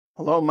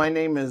Hello, my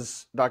name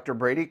is Dr.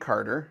 Brady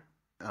Carter,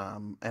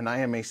 and I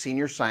am a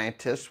senior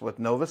scientist with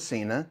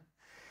Novacina.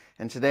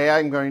 And today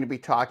I'm going to be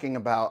talking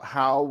about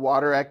how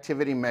water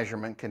activity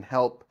measurement can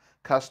help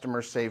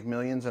customers save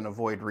millions and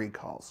avoid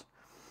recalls.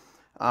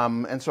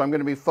 And so I'm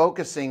going to be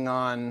focusing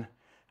on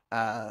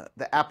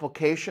the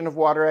application of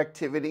water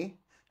activity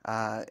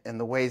and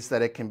the ways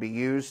that it can be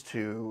used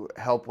to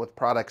help with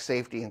product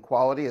safety and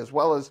quality, as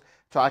well as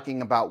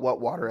talking about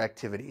what water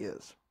activity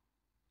is.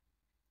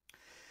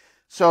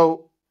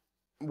 So,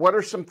 what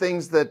are some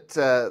things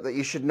that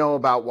you should know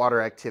about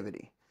water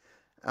activity?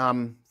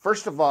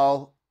 First of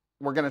all,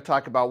 we're going to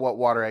talk about what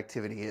water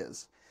activity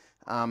is.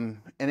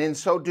 And in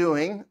so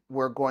doing,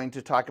 we're going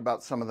to talk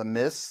about some of the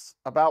myths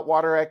about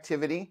water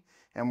activity,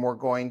 and we're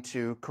going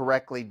to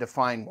correctly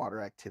define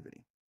water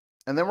activity.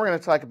 And then we're going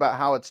to talk about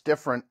how it's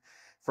different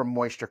from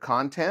moisture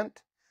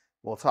content.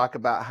 We'll talk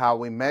about how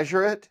we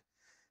measure it.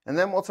 And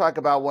then we'll talk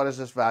about what does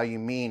this value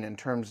mean in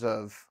terms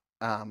of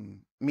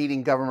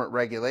meeting government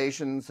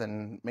regulations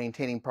and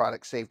maintaining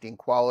product safety and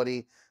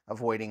quality,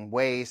 avoiding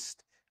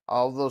waste,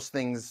 all those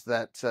things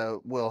that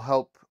will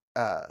help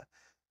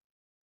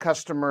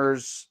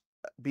customers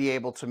be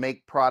able to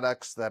make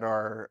products that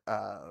are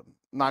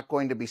not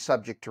going to be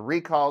subject to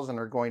recalls and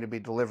are going to be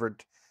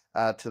delivered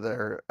to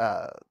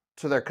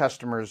their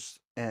customers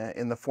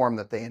in the form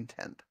that they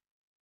intend.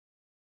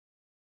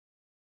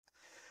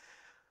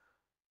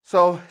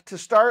 So to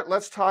start,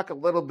 let's talk a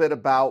little bit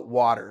about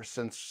water,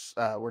 since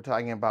we're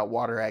talking about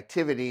water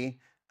activity.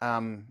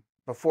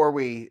 Before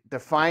we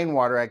define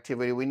water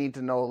activity, we need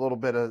to know a little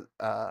bit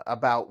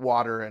about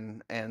water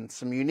and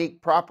some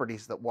unique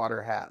properties that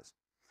water has.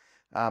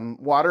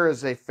 Water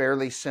is a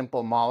fairly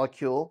simple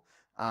molecule.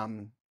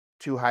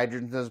 Two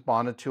hydrogens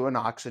bonded to an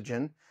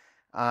oxygen.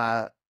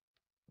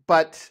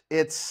 But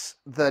it's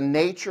the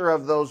nature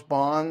of those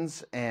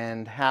bonds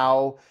and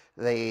how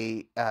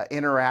they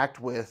interact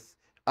with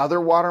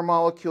other water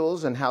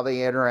molecules and how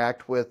they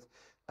interact with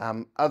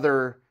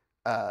other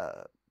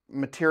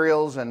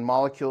materials and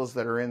molecules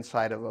that are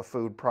inside of a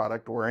food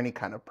product or any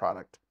kind of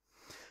product.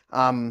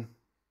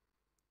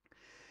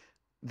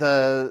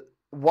 The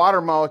water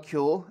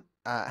molecule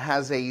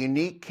has a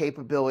unique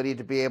capability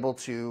to be able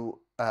to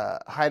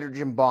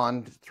hydrogen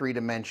bond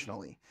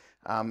three-dimensionally.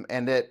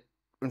 And it,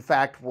 in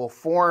fact, will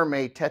form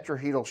a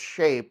tetrahedral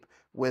shape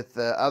with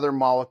the other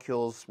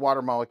molecules,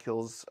 water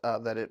molecules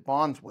that it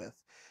bonds with.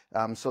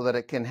 So that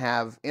it can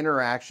have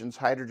interactions,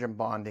 hydrogen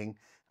bonding,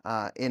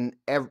 in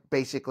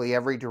basically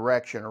every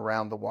direction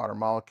around the water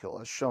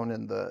molecule, as shown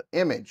in the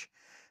image.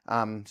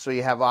 So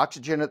you have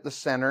oxygen at the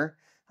center.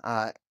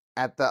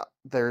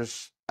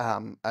 There's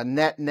a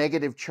net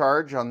negative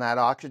charge on that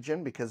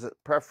oxygen because it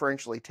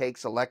preferentially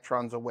takes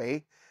electrons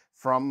away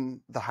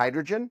from the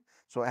hydrogen.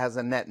 So it has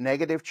a net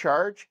negative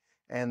charge,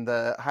 and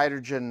the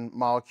hydrogen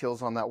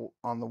molecules on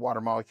the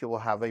water molecule will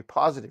have a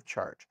positive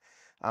charge.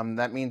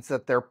 That means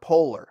that they're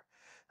polar.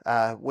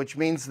 Which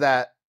means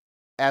that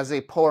as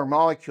a polar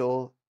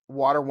molecule,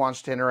 water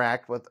wants to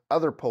interact with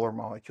other polar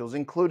molecules,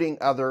 including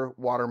other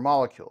water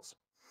molecules.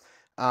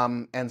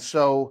 And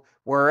so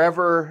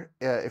wherever,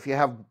 if you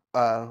have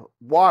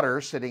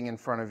water sitting in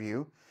front of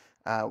you,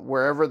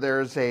 wherever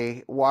there's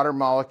a water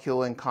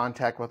molecule in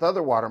contact with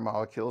other water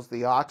molecules,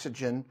 the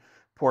oxygen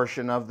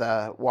portion of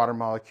the water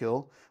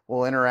molecule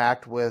will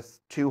interact with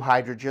two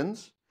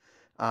hydrogens,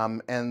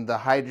 and the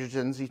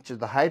hydrogens, each of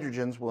the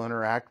hydrogens will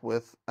interact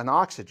with an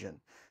oxygen.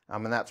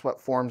 And that's what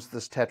forms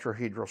this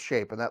tetrahedral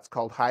shape, and that's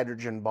called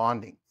hydrogen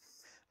bonding.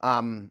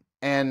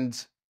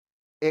 And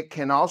it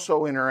can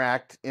also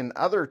interact in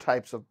other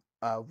types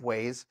of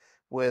ways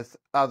with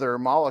other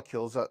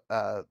molecules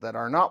that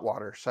are not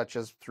water, such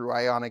as through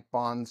ionic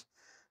bonds,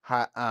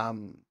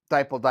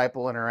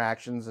 dipole-dipole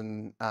interactions,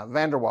 and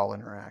van der Waals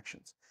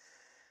interactions.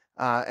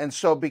 And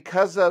so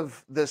because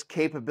of this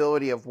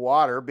capability of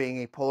water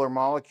being a polar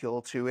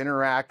molecule to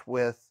interact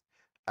with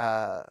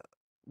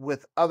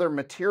other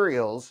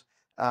materials,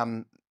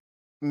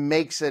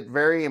 makes it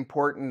very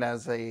important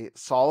as a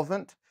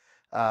solvent,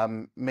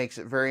 makes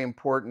it very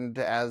important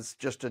as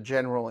just a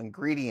general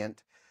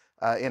ingredient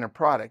in a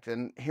product.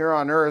 And here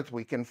on Earth,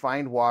 we can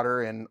find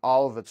water in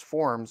all of its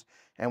forms,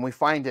 and we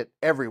find it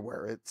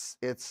everywhere.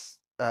 It's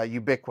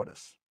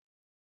ubiquitous.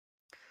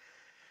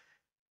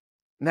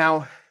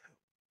 Now,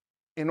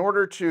 in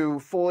order to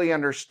fully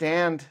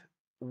understand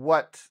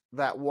what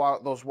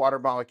those water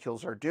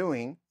molecules are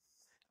doing,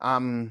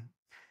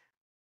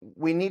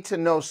 we need to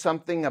know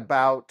something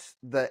about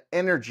the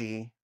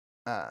energy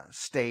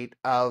state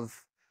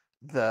of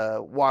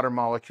the water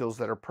molecules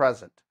that are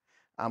present.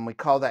 We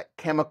call that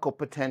chemical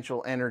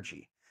potential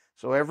energy.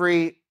 So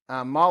every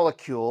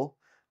molecule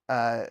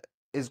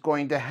is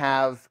going to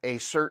have a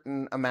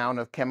certain amount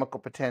of chemical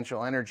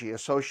potential energy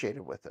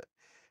associated with it.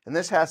 And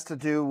this has to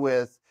do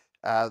with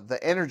the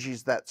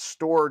energies that's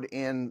stored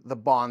in the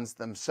bonds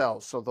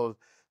themselves. So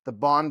the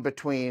bond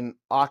between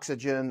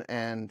oxygen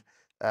and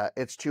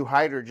its two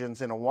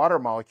hydrogens in a water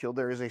molecule,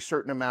 there is a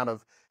certain amount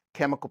of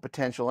chemical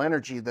potential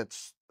energy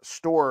that's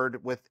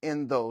stored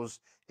within those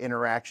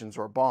interactions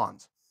or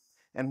bonds.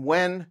 And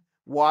when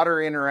water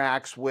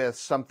interacts with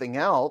something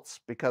else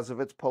because of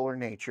its polar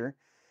nature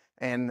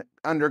and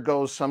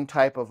undergoes some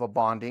type of a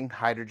bonding,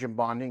 hydrogen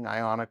bonding,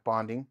 ionic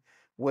bonding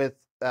with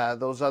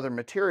those other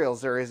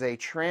materials, there is a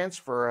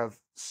transfer of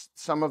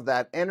some of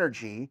that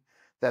energy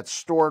that's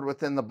stored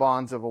within the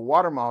bonds of a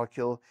water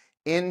molecule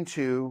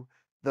into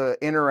the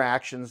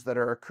interactions that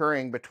are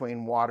occurring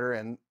between water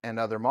and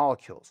other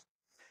molecules.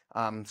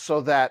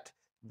 So that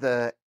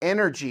the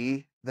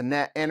energy, the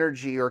net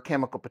energy or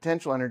chemical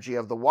potential energy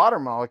of the water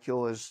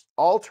molecule is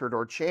altered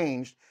or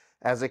changed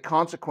as a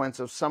consequence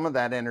of some of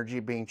that energy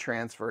being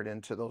transferred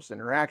into those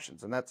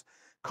interactions. And that's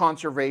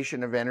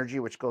conservation of energy,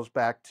 which goes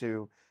back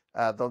to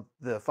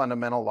the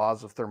fundamental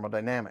laws of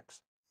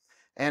thermodynamics.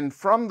 And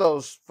from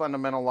those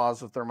fundamental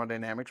laws of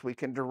thermodynamics, we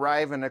can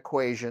derive an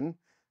equation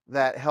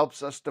that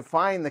helps us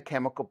define the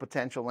chemical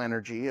potential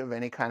energy of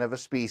any kind of a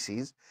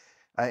species.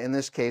 In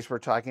this case, we're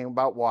talking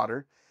about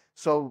water.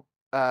 So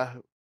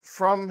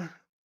from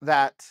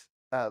that,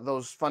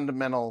 those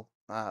fundamental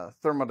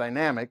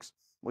thermodynamics,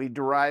 we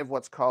derive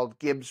what's called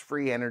Gibbs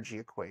free energy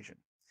equation.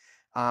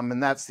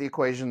 And that's the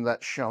equation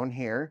that's shown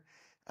here.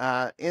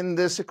 In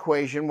this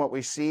equation, what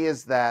we see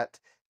is that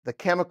the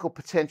chemical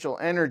potential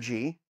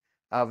energy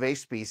of a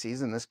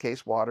species, in this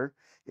case water,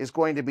 is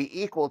going to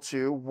be equal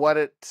to what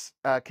its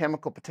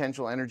chemical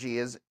potential energy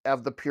is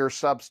of the pure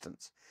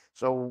substance.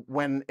 So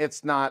when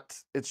it's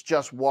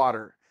just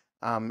water,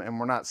 and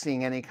we're not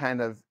seeing any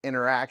kind of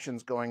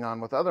interactions going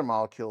on with other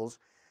molecules,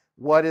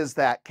 what is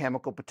that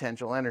chemical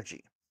potential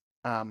energy?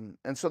 And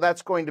so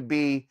that's going to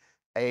be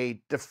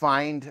a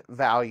defined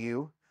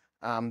value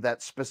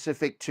that's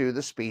specific to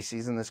the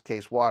species, in this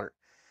case water.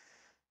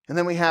 And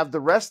then we have the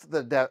rest of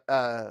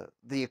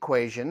the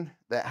equation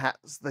that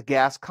has the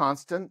gas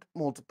constant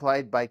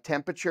multiplied by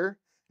temperature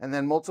and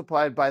then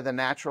multiplied by the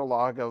natural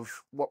log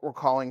of what we're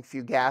calling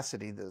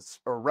fugacity,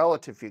 or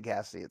relative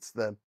fugacity. It's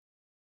the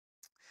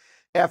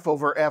F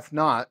over F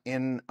naught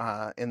in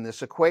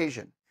this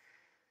equation.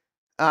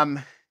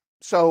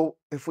 So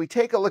if we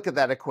take a look at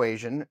that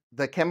equation,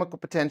 the chemical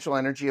potential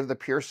energy of the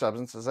pure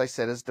substance, as I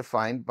said, is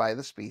defined by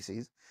the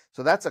species.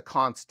 So that's a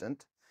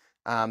constant.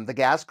 The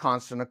gas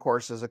constant, of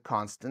course, is a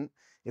constant.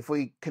 If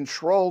we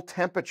control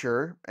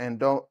temperature and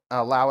don't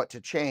allow it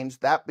to change,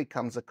 that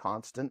becomes a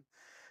constant.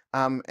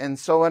 And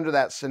so under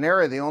that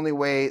scenario, the only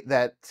way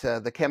that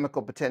the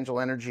chemical potential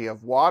energy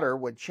of water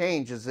would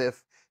change is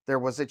if there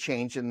was a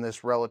change in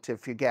this relative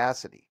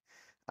fugacity.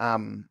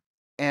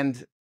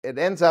 And it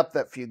ends up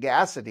that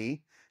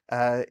fugacity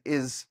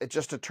is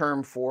just a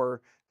term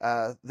for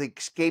the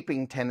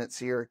escaping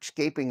tendency or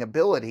escaping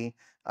ability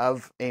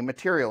of a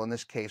material, in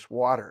this case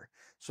water.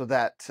 So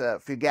that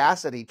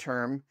fugacity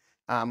term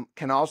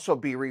can also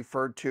be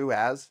referred to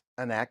as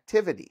an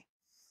activity.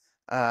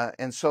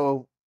 And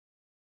so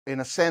in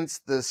a sense,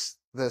 this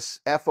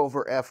F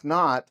over F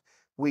naught,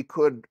 we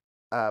could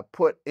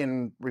put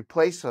in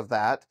replace of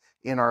that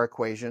in our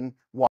equation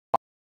water.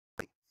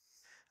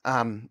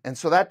 And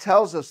so that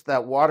tells us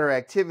that water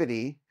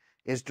activity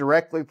is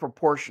directly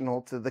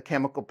proportional to the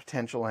chemical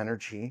potential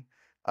energy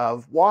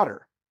of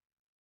water.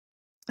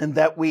 And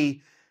that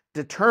we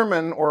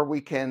determine, or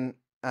we can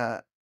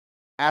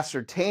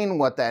ascertain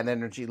what that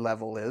energy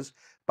level is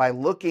by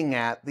looking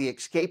at the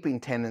escaping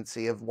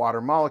tendency of water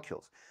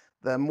molecules.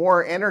 The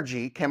more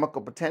energy,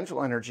 chemical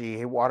potential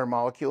energy a water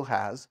molecule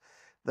has,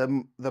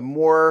 the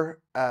more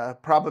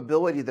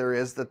probability there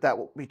is that that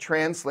will be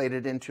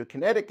translated into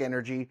kinetic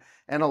energy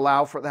and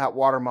allow for that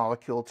water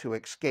molecule to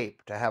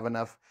escape, to have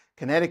enough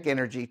kinetic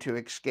energy to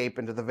escape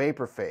into the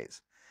vapor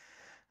phase.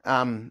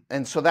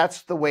 And so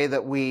that's the way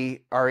that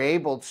we are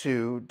able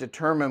to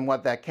determine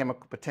what that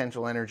chemical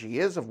potential energy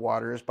is of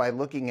water, is by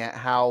looking at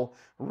how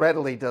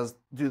readily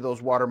do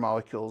those water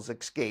molecules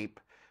escape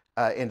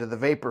into the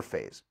vapor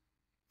phase.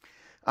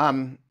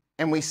 And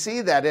we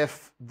see that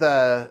if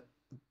the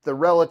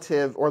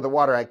relative or the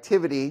water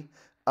activity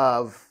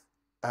of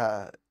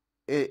a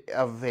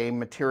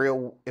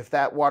material, if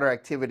that water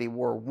activity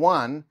were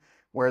 1,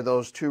 where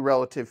those two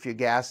relative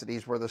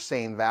fugacities were the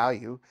same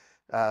value,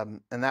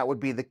 and that would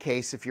be the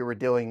case if you were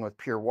dealing with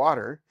pure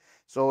water.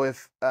 So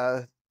if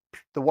the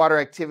water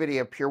activity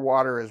of pure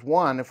water is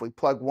 1, if we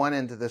plug 1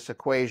 into this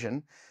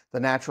equation, the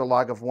natural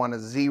log of 1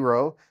 is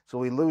 0, so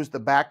we lose the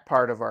back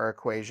part of our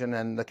equation,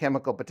 and the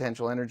chemical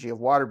potential energy of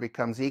water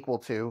becomes equal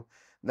to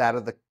that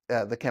of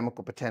the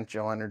chemical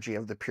potential energy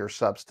of the pure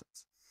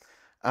substance.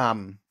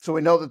 So we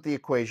know that the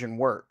equation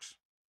works.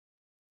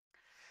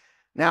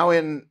 Now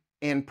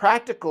in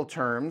practical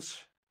terms,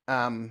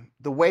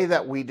 the way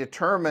that we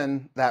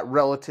determine that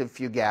relative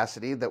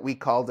fugacity that we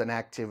called an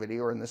activity,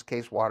 or in this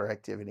case water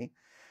activity,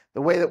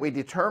 the way that we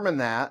determine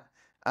that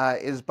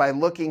is by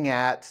looking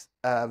at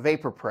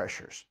vapor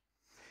pressures.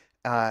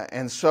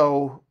 And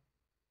so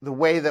the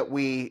way that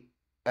we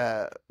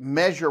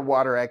measure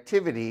water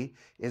activity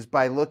is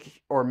by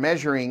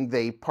measuring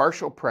the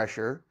partial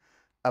pressure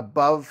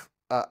above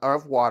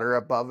of water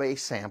above a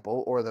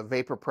sample, or the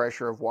vapor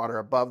pressure of water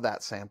above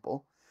that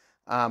sample,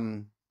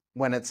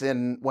 when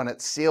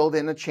it's sealed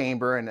in a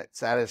chamber and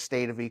it's at a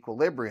state of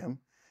equilibrium,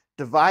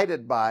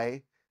 divided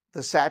by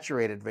the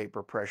saturated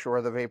vapor pressure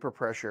or the vapor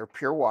pressure of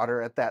pure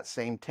water at that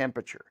same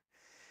temperature.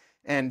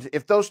 And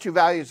if those two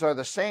values are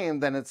the same,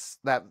 then it's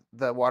that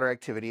the water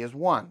activity is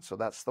 1. So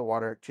that's the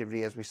water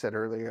activity, as we said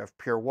earlier, of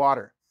pure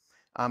water.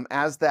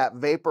 As that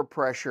vapor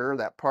pressure,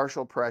 that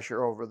partial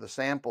pressure over the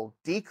sample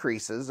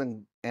decreases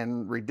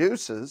and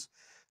reduces,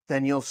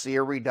 then you'll see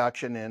a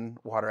reduction in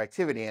water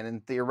activity.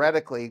 And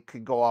theoretically,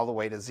 could go all the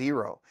way to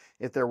 0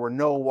 if there were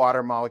no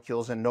water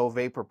molecules and no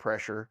vapor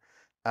pressure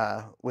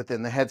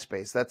within the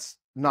headspace. That's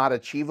not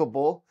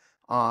achievable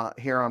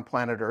here on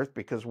planet Earth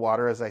because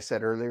water, as I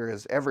said earlier,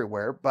 is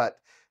everywhere, but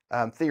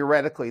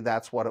theoretically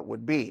that's what it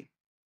would be.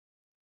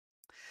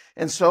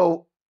 And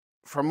so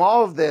from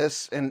all of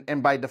this,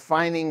 and by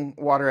defining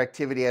water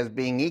activity as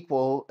being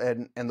equal,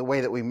 and the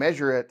way that we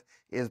measure it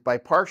is by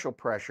partial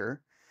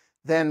pressure,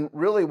 then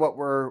really what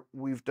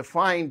we've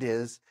defined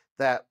is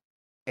that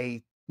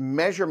a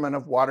measurement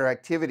of water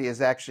activity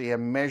is actually a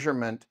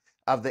measurement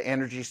of the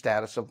energy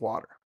status of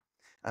water.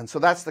 And so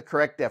that's the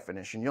correct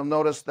definition. You'll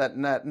notice that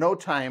at no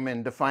time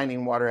in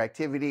defining water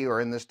activity or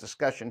in this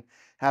discussion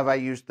have I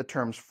used the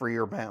terms free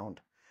or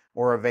bound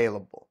or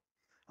available.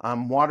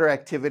 Water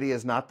activity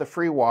is not the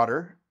free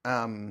water.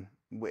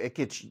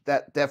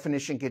 That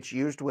definition gets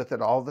used with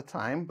it all the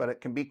time, but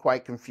it can be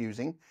quite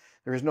confusing.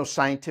 There is no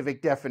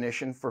scientific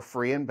definition for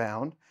free and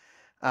bound.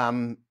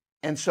 And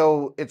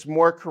so it's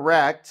more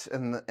correct,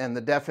 and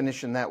the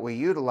definition that we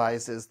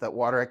utilize is that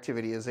water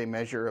activity is a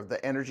measure of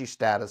the energy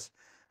status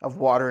of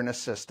water in a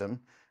system,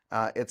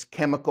 its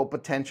chemical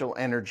potential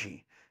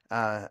energy,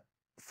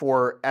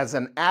 as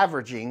an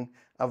averaging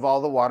of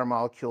all the water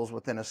molecules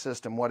within a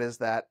system. What is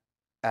that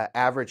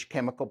average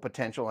chemical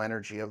potential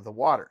energy of the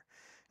water?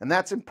 And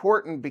that's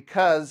important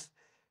because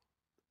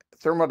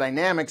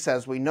thermodynamics,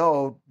 as we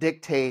know,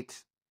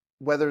 dictate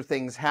whether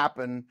things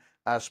happen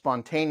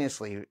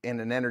spontaneously in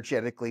an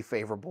energetically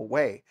favorable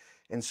way.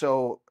 And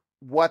so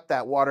what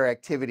that water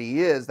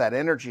activity is, that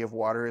energy of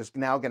water, is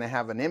now going to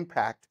have an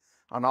impact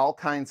on all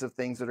kinds of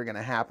things that are going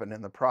to happen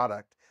in the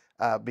product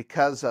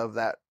because of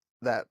that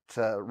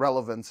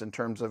relevance in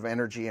terms of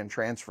energy and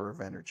transfer of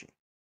energy.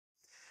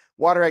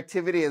 Water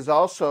activity is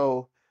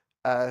also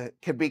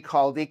could be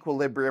called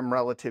equilibrium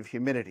relative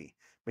humidity,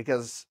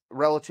 because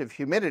relative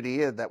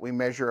humidity that we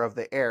measure of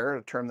the air,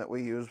 a term that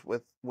we use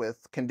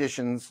with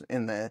conditions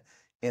in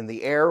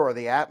the air or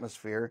the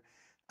atmosphere,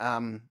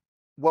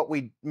 what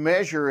we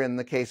measure in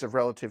the case of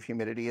relative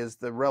humidity is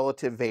the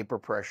relative vapor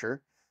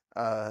pressure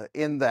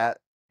in that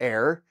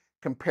air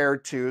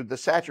compared to the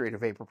saturated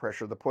vapor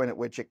pressure, the point at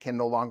which it can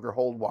no longer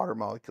hold water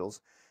molecules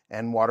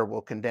and water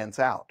will condense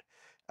out.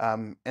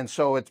 And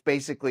so it's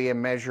basically a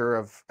measure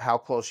of how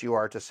close you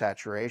are to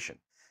saturation.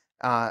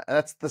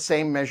 That's the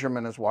same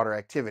measurement as water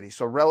activity.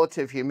 So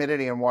relative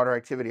humidity and water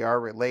activity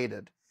are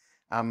related.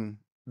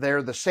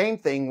 They're the same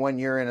thing when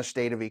you're in a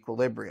state of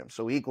equilibrium.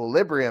 So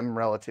equilibrium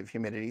relative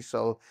humidity,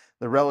 so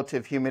the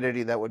relative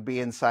humidity that would be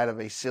inside of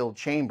a sealed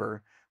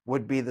chamber,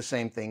 would be the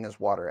same thing as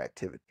water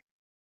activity.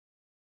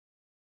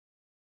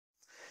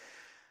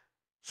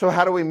 So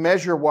how do we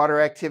measure water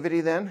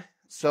activity then?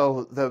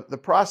 So the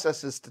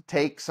process is to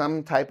take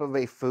some type of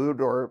a food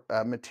or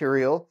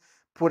material,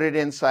 put it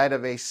inside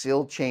of a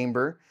sealed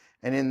chamber,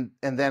 and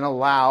then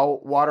allow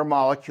water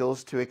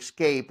molecules to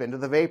escape into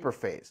the vapor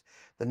phase.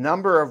 The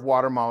number of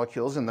water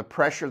molecules and the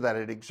pressure that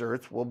it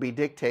exerts will be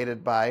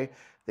dictated by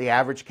the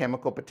average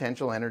chemical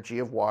potential energy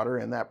of water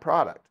in that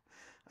product.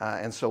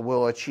 And so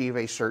we'll achieve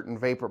a certain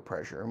vapor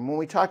pressure. And when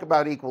we talk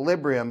about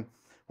equilibrium,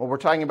 what we're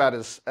talking about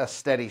is a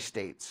steady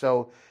state.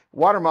 So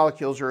water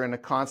molecules are in a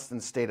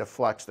constant state of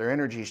flux. Their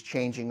energy is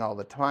changing all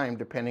the time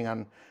depending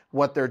on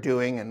what they're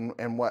doing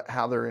and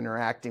how they're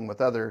interacting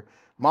with other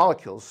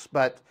molecules.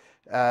 But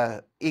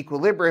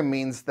equilibrium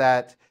means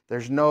that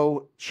there's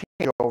no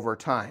change over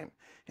time.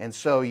 And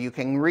so you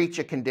can reach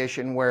a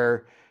condition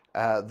where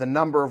the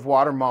number of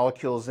water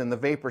molecules in the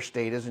vapor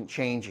state isn't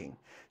changing.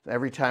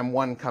 Every time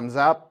one comes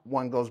up,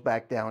 one goes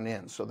back down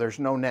in. So there's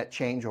no net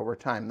change over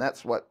time.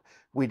 That's what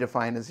we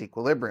define as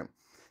equilibrium.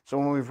 So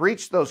when we've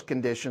reached those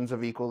conditions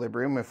of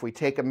equilibrium, if we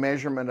take a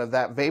measurement of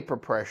that vapor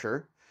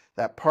pressure,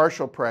 that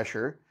partial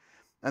pressure,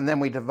 and then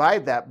we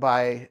divide that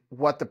by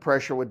what the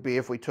pressure would be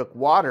if we took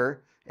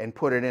water and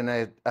put it in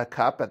a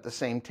cup at the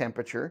same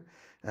temperature,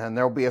 and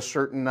there'll be a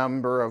certain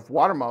number of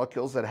water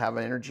molecules that have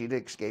energy to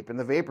escape in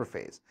the vapor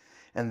phase.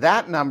 And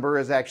that number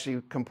is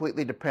actually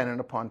completely dependent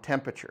upon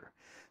temperature.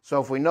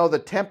 So if we know the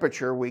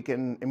temperature, we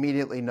can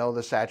immediately know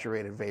the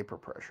saturated vapor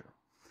pressure.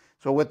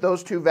 So with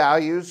those two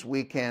values,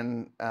 we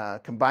can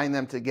combine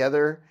them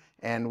together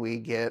and we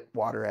get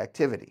water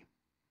activity.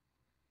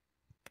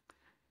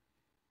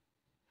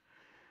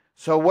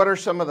 So what are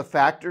some of the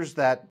factors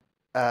that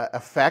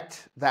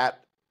affect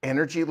that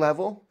energy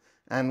level?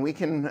 And we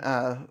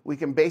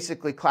can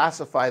basically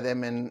classify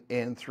them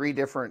in three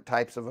different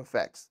types of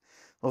effects.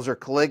 Those are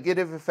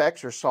colligative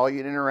effects or solute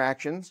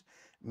interactions,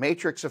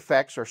 matrix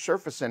effects or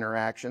surface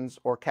interactions,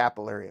 or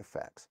capillary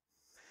effects.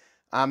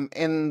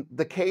 In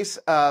the case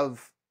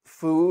of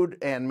food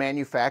and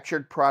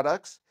manufactured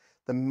products,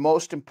 the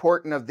most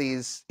important of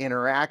these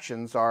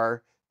interactions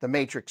are the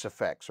matrix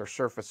effects or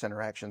surface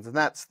interactions, and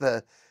that's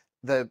the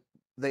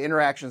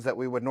interactions that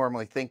we would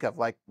normally think of,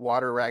 like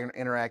water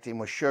interacting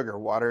with sugar,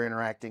 water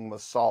interacting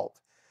with salt,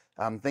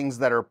 things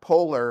that are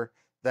polar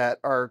that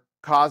are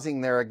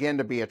causing there again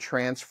to be a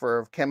transfer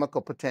of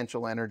chemical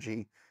potential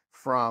energy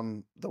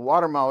from the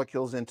water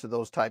molecules into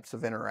those types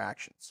of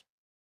interactions.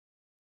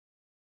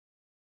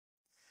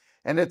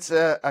 And it's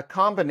a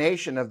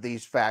combination of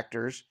these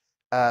factors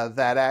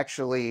that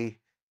actually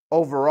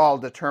overall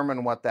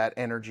determine what that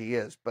energy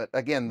is. But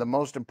again, the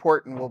most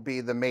important will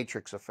be the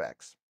matrix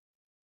effects.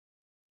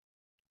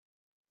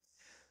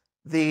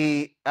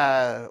 The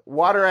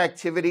water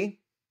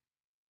activity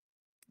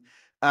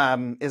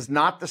is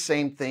not the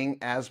same thing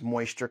as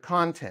moisture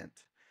content.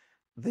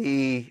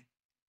 The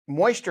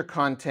moisture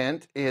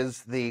content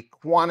is the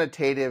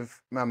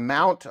quantitative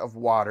amount of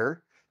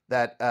water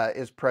that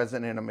is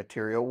present in a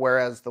material,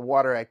 whereas the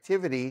water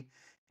activity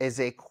is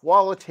a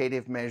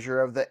qualitative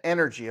measure of the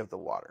energy of the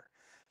water.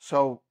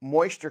 So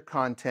moisture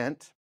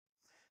content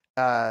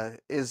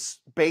is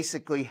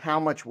basically how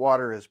much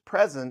water is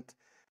present,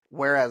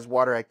 whereas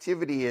water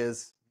activity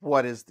is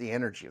what is the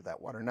energy of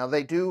that water. Now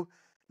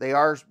they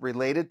are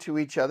related to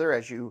each other.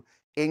 As you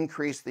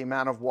increase the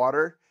amount of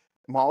water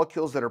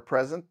molecules that are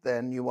present,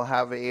 then you will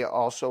have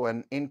also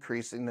an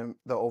increase in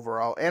the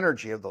overall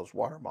energy of those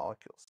water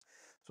molecules.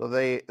 So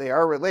they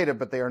are related,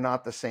 but they are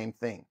not the same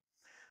thing.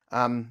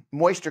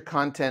 Moisture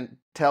content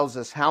tells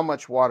us how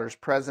much water is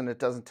present. It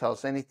doesn't tell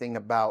us anything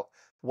about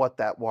what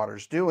that water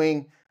is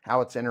doing,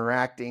 how it's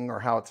interacting, or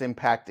how it's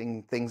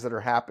impacting things that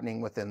are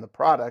happening within the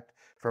product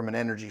from an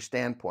energy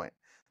standpoint.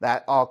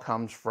 That all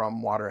comes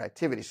from water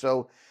activity.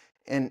 So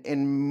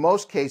in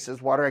most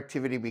cases, water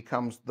activity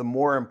becomes the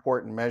more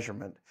important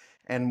measurement,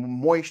 and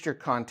moisture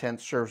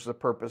content serves the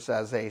purpose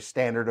as a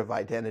standard of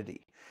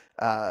identity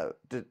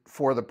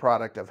for the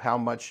product of how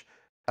much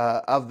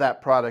of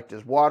that product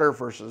is water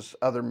versus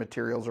other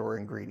materials or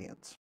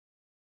ingredients.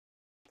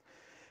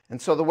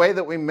 And so the way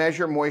that we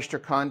measure moisture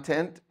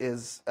content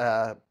is,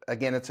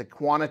 again, it's a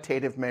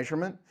quantitative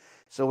measurement.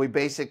 So we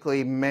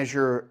basically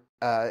measure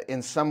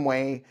in some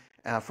way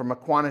from a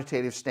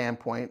quantitative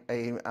standpoint,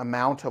 a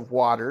amount of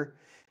water,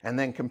 and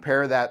then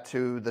compare that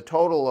to the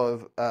total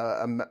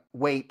of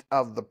weight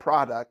of the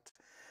product.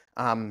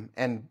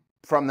 And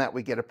from that,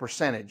 we get a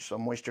percentage. So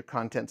moisture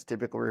content is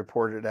typically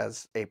reported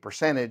as a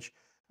percentage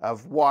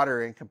of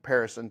water in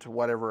comparison to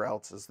whatever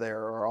else is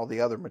there or all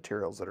the other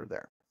materials that are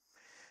there.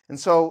 And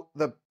so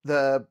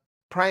the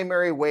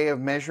primary way of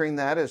measuring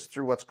that is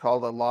through what's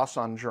called a loss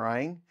on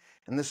drying.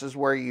 And this is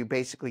where you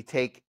basically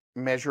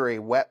measure a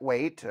wet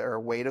weight or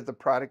weight of the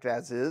product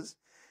as is,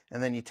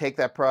 and then you take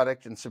that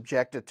product and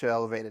subject it to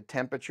elevated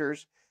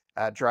temperatures,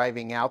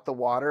 driving out the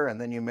water,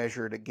 and then you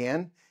measure it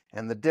again.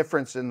 And the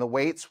difference in the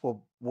weights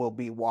will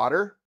be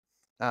water,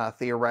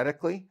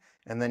 theoretically,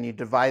 and then you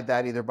divide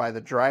that either by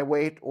the dry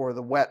weight or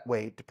the wet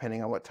weight,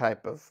 depending on what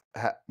type of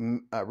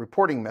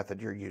reporting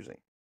method you're using.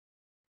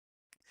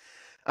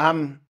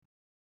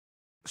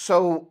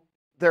 So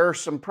there are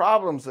some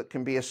problems that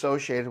can be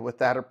associated with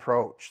that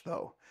approach,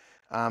 though.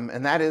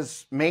 And that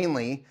is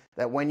mainly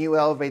that when you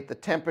elevate the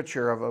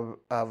temperature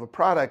of a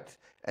product,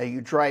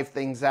 you drive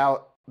things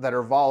out that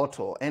are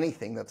volatile,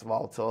 anything that's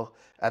volatile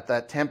at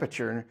that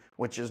temperature,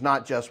 which is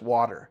not just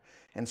water.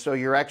 And so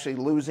you're actually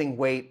losing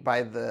weight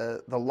by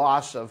the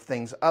loss of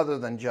things other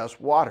than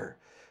just water.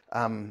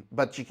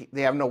 But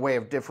they have no way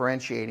of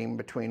differentiating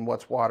between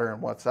what's water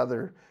and what's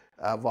other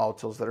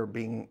volatiles that are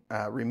being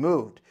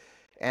removed.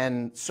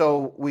 And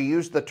so we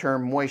use the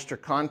term moisture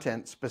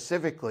content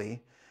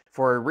specifically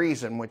for a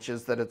reason, which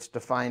is that it's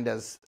defined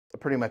as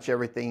pretty much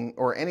everything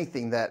or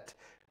anything that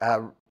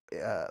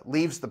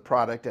leaves the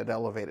product at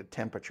elevated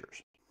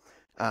temperatures,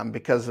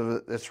 because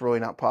it's really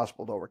not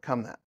possible to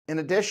overcome that. In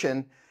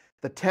addition,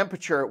 the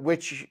temperature at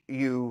which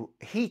you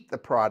heat the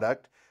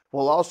product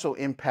will also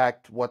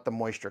impact what the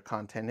moisture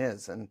content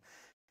is. And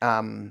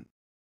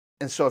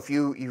so if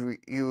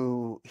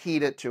you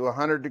heat it to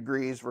 100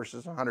 degrees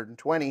versus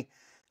 120,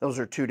 those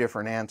are two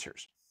different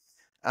answers.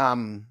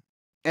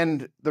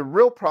 And the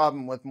real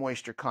problem with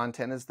moisture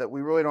content is that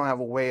we really don't have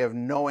a way of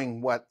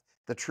knowing what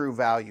the true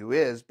value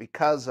is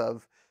because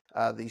of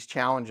these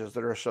challenges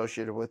that are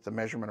associated with the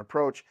measurement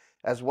approach,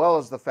 as well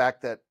as the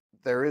fact that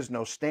there is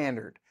no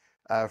standard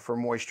for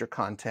moisture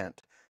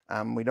content.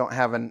 We don't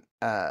have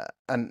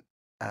an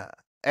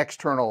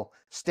external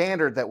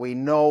standard that we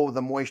know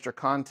the moisture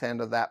content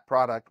of that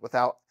product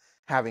without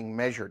having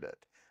measured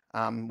it.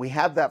 We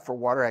have that for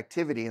water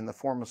activity in the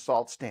form of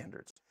SALT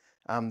standards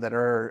that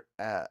are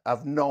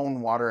of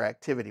known water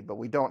activity, but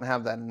we don't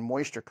have that in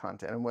moisture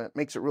content, and it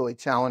makes it really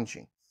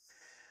challenging.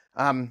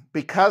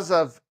 Because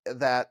of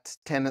that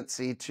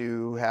tendency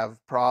to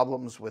have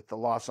problems with the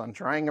loss on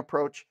drying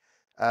approach,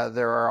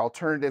 there are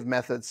alternative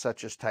methods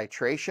such as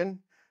titration,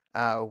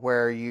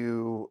 where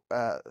you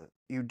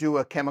do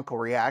a chemical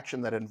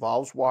reaction that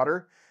involves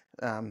water.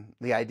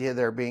 The idea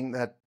there being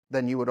that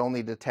then you would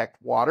only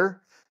detect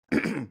water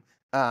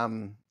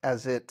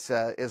as it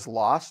is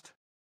lost.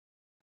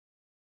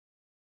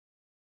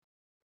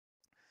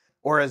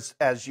 or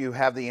as you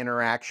have the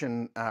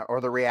interaction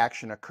or the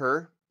reaction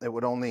occur, it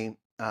would only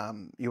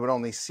you would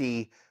only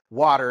see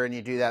water, and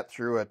you do that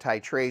through a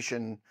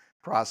titration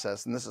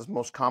process, and this is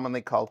most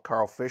commonly called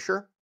Karl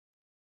Fischer.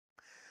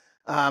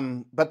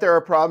 But there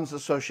are problems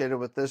associated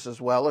with this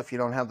as well. If you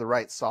don't have the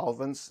right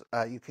solvents,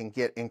 you can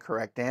get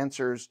incorrect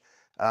answers,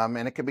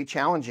 and it can be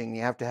challenging.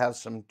 You have to have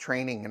some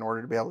training in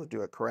order to be able to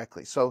do it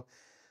correctly. So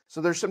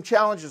there's some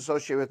challenges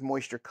associated with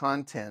moisture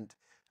content,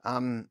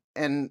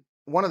 and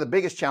one of the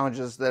biggest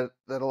challenges that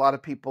a lot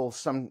of people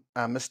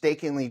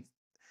mistakenly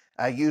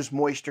use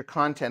moisture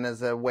content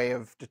as a way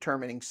of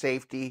determining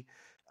safety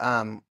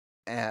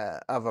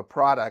of a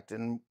product,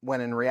 and when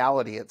in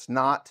reality it's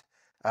not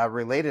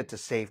related to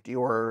safety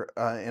or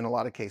in a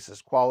lot of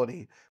cases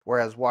quality,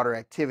 whereas water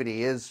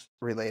activity is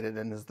related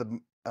and is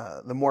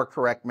the more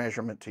correct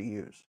measurement to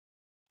use.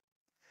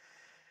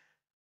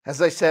 As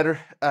I said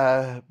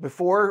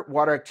before,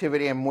 water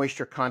activity and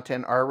moisture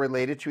content are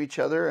related to each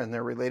other, and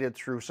they're related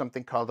through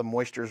something called the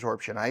moisture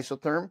absorption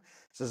isotherm.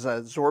 This is an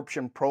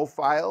absorption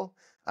profile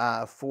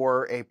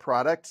for a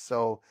product.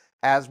 So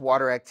as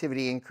water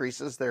activity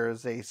increases, there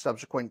is a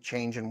subsequent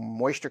change in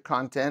moisture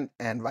content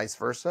and vice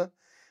versa.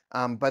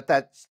 But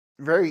that's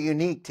very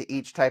unique to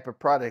each type of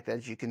product,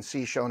 as you can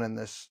see shown in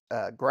this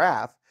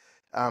graph.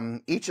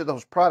 Each of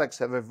those products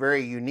have a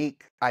very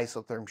unique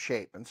isotherm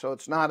shape, and so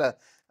it's not a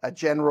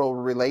general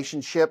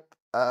relationship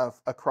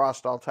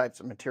across all types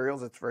of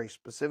materials. It's very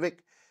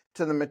specific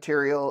to the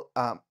material,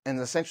 and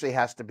essentially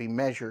has to be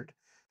measured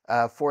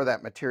for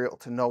that material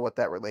to know what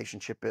that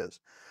relationship is.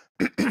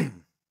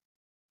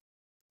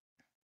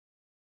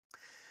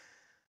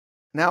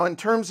 Now, in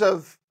terms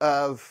of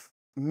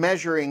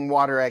measuring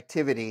water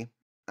activity,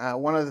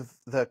 one of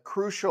the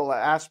crucial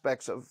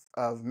aspects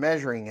of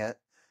measuring it,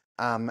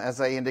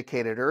 as I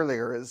indicated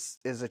earlier,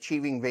 is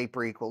achieving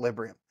vapor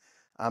equilibrium.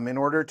 In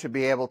order to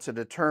be able to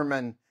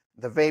determine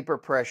the vapor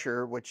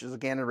pressure, which is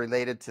again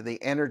related to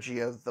the energy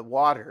of the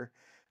water,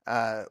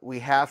 we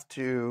have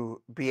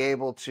to be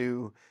able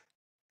to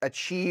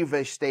achieve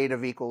a state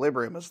of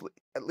equilibrium,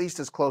 at least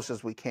as close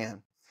as we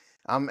can.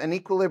 And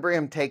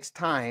equilibrium takes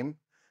time.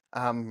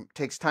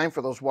 Takes time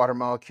for those water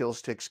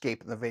molecules to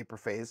escape in the vapor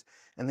phase,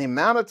 and the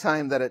amount of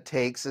time that it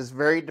takes is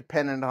very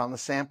dependent on the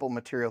sample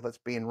material that's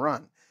being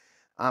run,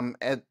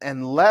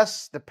 and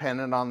less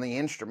dependent on the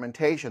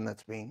instrumentation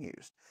that's being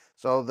used.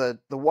 So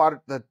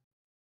the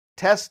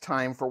test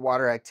time for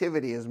water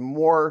activity is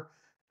more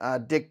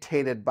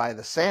dictated by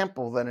the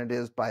sample than it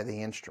is by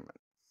the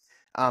instrument.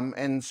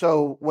 And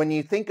so when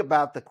you think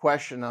about the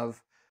question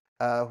of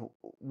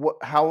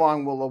how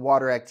long will a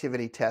water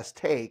activity test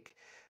take,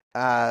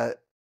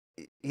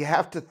 you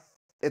have to,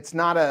 it's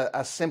not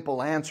a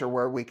simple answer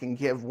where we can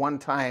give one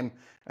time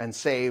and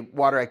say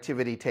water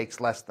activity takes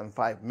less than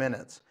 5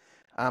 minutes,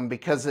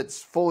 because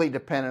it's fully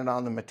dependent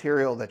on the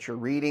material that you're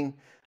reading,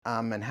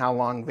 and how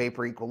long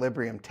vapor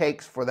equilibrium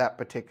takes for that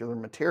particular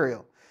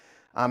material.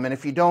 And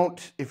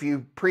if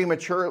you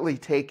prematurely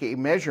take a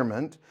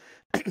measurement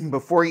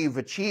before you've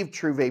achieved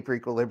true vapor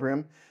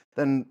equilibrium,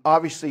 then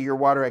obviously your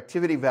water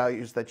activity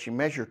values that you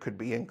measure could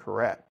be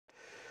incorrect.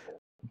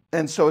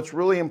 And so it's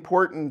really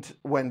important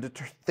when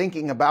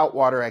thinking about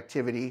water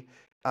activity,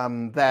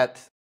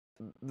 that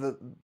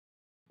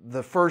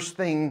the first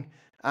thing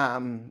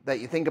that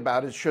you think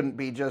about, it shouldn't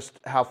be just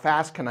how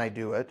fast can I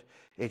do it.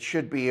 It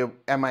should be,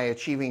 am I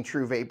achieving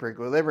true vapor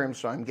equilibrium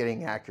so I'm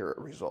getting accurate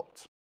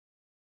results.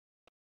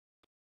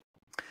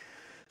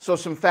 So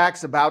some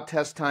facts about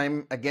test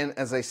time. Again,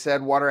 as I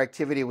said, water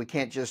activity, we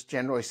can't just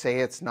generally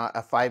say it's not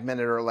a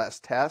 5-minute or less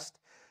test,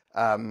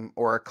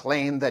 or a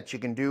claim that you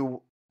can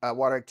do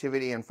water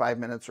activity in 5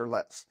 minutes or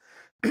less,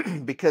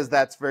 because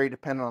that's very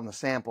dependent on the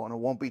sample, and it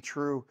won't be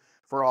true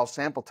for all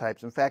sample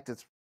types. In fact,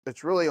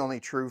 it's really only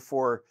true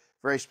for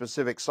very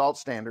specific salt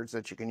standards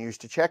that you can use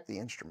to check the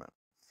instrument.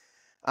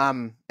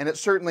 And it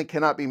certainly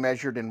cannot be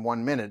measured in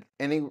 1 minute.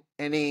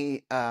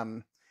 Any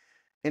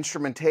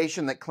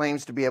instrumentation that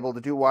claims to be able to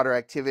do water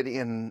activity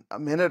in a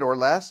minute or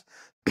less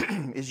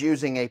is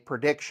using a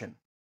predicting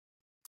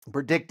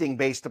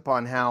based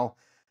upon how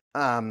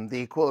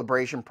the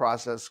equilibration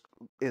process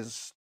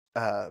is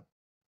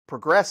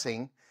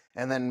progressing,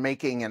 and then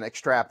making an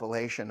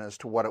extrapolation as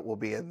to what it will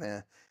be in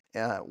the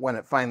when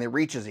it finally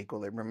reaches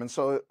equilibrium. And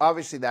so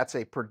obviously that's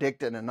a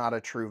predicted and not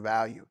a true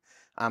value,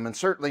 and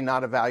certainly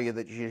not a value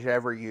that you should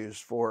ever use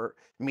for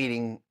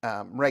meeting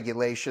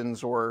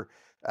regulations or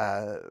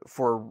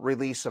for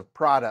release of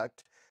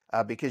product,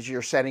 because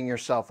you're setting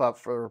yourself up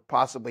for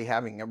possibly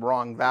having a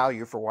wrong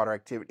value for water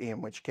activity,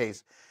 in which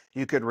case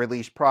you could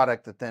release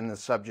product that then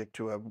is subject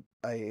to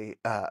a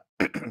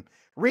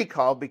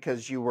recall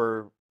because you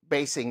were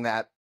basing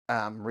that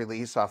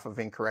release off of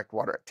incorrect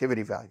water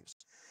activity values.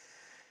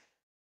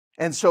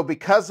 And so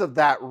because of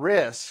that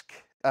risk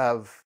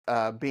of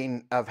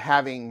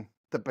having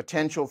the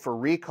potential for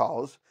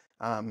recalls,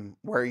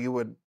 where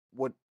you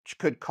which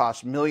could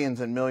cost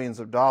millions and millions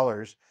of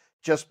dollars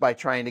just by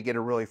trying to get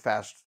a really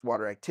fast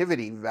water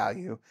activity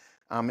value,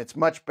 it's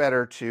much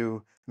better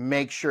to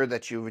make sure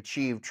that you've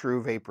achieved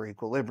true vapor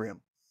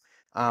equilibrium.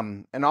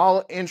 And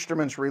all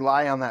instruments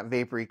rely on that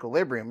vapor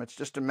equilibrium. It's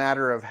just a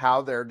matter of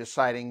how they're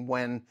deciding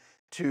when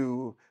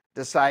to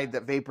decide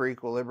that vapor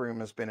equilibrium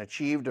has been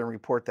achieved and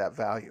report that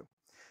value.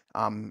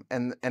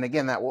 And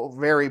again, that will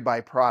vary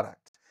by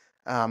product.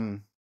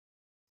 An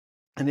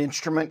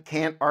instrument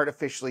can't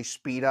artificially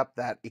speed up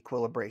that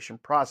equilibration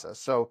process.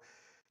 So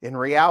in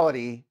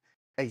reality,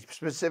 a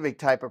specific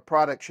type of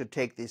product should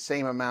take the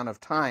same amount of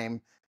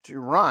time to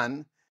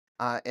run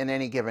in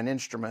any given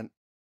instrument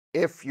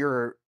if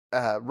you're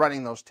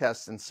running those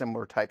tests in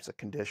similar types of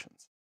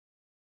conditions.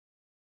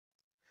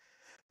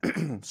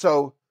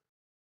 So,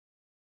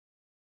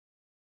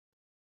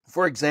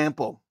 for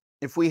example,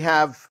 if we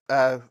have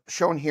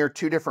shown here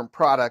two different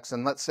products,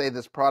 and let's say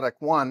this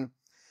product one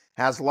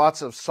has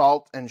lots of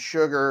salt and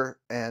sugar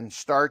and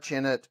starch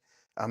in it,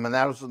 and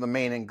those are the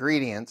main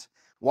ingredients,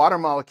 water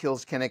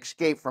molecules can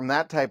escape from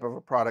that type of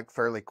a product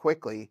fairly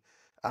quickly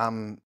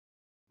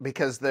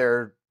because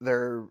they're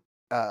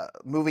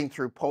moving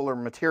through polar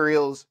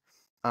materials.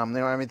 They don't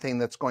have anything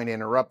that's going to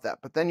interrupt that.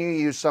 But then you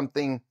use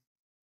something,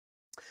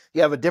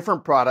 you have a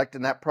different product,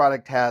 and that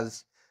product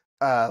has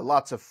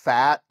lots of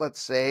fat,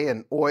 let's say,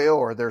 and oil,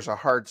 or there's a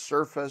hard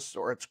surface,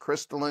 or it's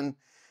crystalline.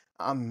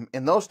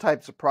 In those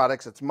types of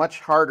products, it's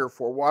much harder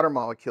for water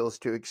molecules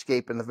to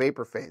escape in the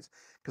vapor phase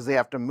because they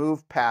have to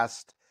move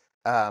past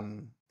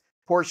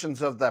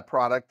portions of that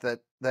product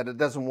that it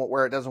doesn't want,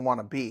 where it doesn't want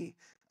to be.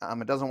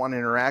 It doesn't want to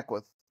interact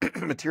with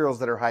materials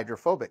that are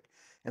hydrophobic.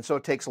 And so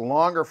it takes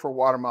longer for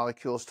water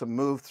molecules to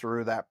move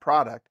through that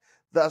product.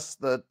 Thus,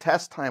 the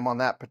test time on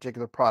that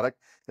particular product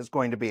is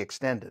going to be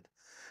extended.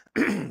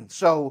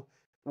 So,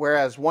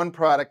 whereas one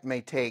product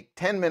may take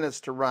 10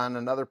 minutes to run,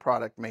 another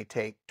product may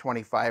take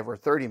 25 or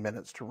 30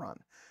 minutes to run.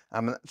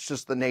 It's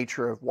just the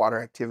nature of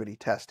water activity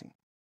testing.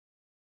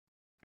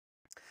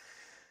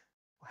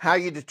 How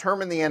you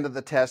determine the end of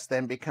the test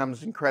then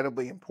becomes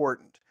incredibly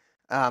important.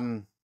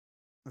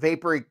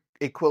 Vapor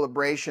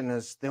equilibration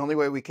is the only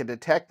way we can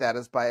detect that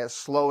is by a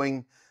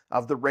slowing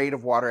of the rate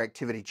of water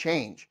activity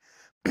change,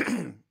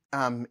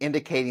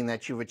 indicating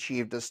that you've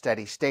achieved a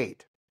steady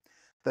state.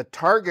 The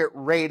target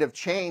rate of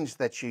change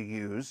that you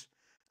use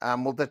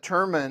will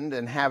determine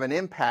and have an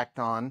impact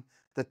on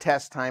the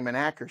test time and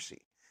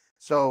accuracy.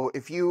 So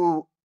if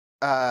you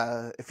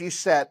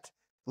set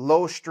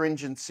low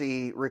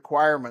stringency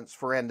requirements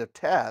for end of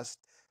test,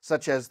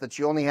 such as that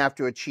you only have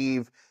to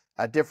achieve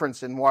a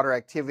difference in water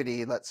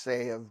activity, let's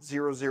say of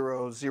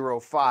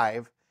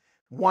 0.0005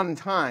 one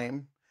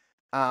time,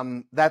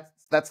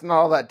 that's not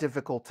all that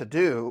difficult to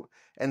do.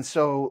 And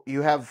so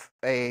you have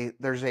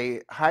there's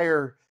a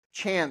higher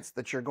chance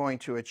that you're going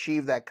to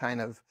achieve that kind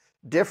of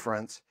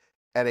difference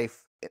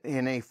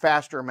in a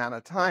faster amount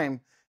of time,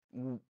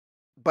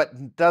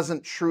 but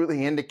doesn't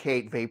truly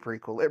indicate vapor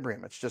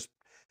equilibrium. It's just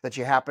that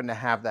you happen to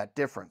have that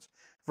difference.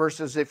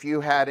 Versus if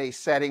you had a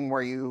setting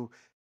where you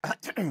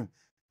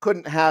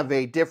couldn't have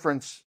a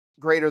difference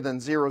greater than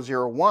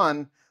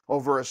 0.001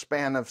 over a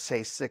span of,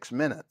 say, 6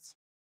 minutes.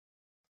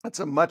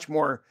 That's a much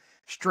more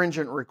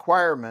stringent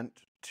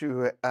requirement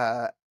to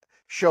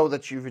show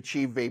that you've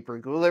achieved vapor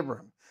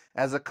equilibrium.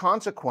 As a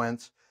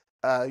consequence,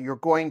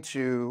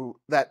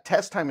 that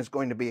test time is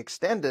going to be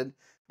extended,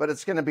 but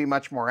it's going to be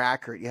much more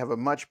accurate. You have a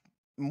much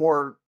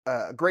more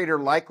greater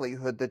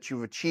likelihood that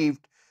you've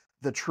achieved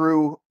the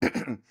true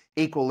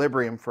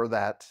equilibrium for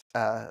that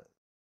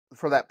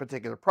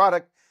particular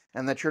product,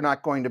 and that you're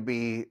not going to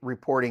be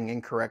reporting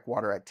incorrect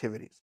water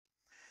activities.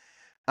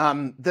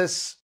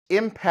 This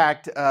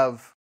impact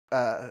of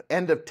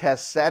end of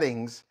test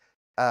settings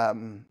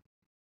that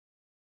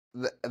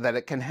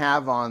it can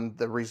have on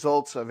the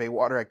results of a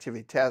water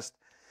activity test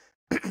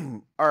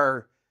can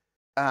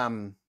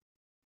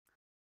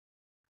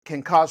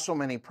cause so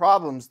many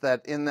problems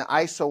that in the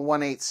ISO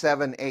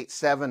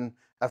 18787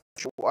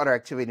 official water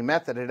activity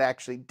method, it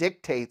actually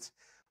dictates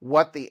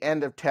what the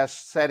end of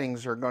test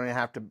settings are going to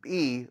have to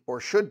be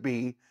or should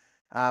be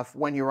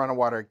when you run a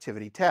water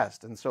activity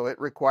test. And so it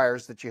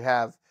requires that you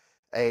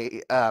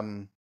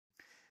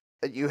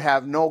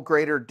have no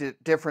greater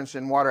difference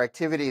in water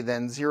activity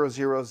than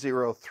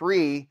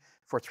 0.003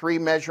 for 3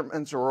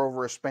 measurements or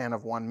over a span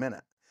of 1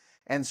 minute.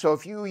 And so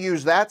if you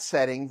use that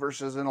setting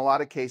versus in a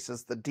lot of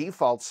cases the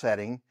default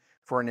setting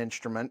for an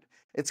instrument,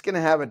 it's going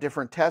to have a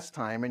different test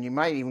time, and you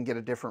might even get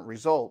a different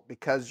result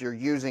because you're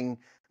using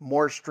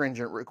more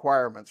stringent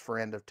requirements for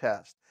end of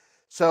test.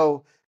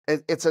 So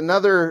it's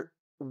another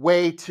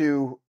way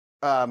to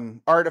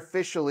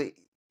artificially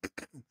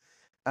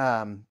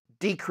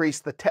decrease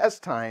the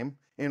test time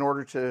in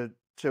order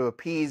to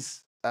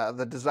appease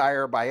the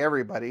desire by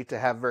everybody to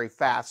have very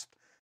fast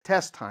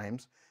test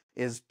times,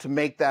 is to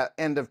make that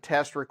end of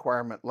test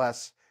requirement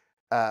less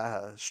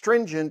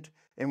stringent,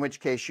 in which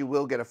case you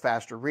will get a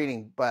faster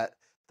reading. But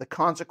the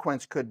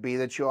consequence could be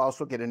that you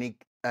also get an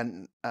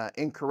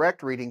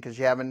incorrect reading because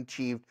you haven't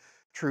achieved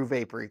true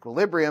vapor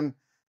equilibrium.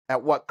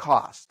 At what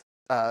cost?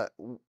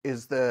 What's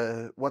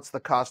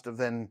the cost of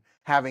then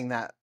having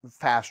that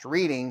fast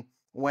reading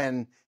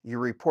when you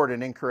report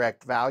an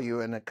incorrect value,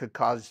 and it could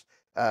cause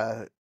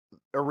a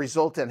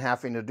result in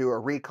having to do a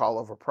recall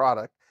of a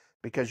product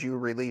because you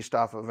released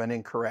off of an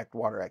incorrect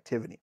water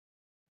activity.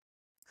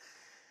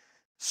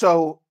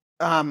 So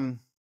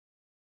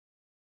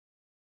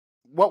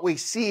what we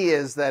see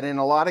is that in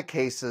a lot of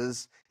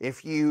cases,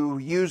 if you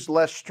use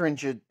less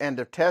stringent end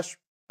of test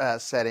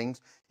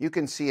settings, you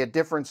can see a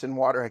difference in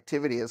water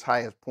activity as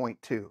high as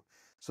 0.2.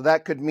 So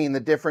that could mean the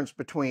difference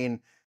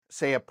between,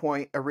 say, a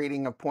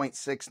reading of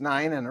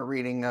 0.69 and a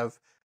reading of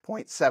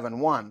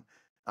 0.71,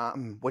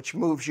 which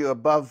moves you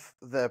above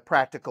the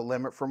practical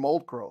limit for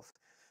mold growth.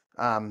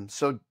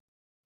 So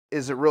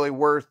is it really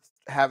worth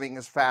having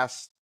as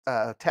fast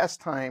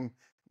test time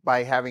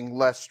by having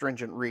less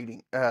stringent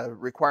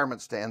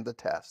requirements to end the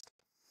test?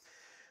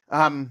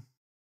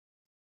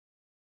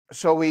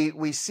 So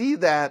we see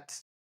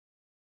that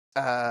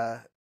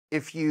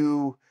if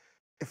you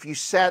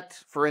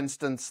set, for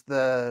instance,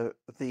 the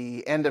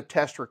end of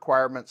test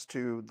requirements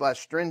to less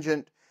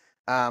stringent,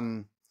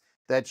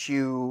 that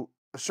you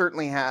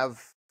certainly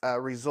have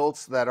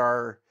results that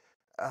are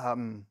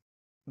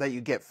that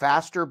you get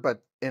faster,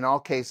 but in all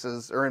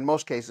cases, or in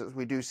most cases,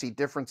 we do see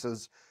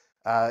differences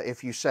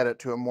if you set it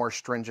to a more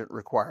stringent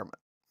requirement.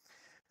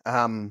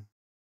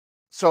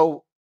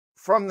 So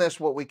from this,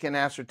 what we can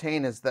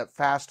ascertain is that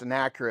fast and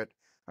accurate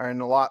are in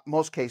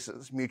most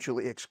cases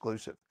mutually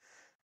exclusive.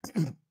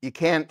 You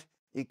can't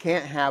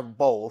have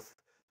both.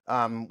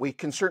 We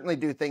can certainly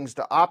do things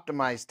to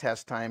optimize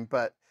test time,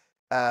 but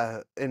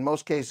in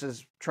most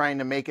cases, trying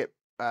to make it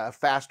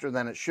faster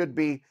than it should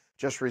be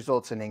just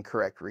results in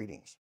incorrect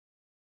readings.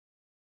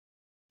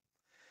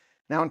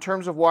 Now, in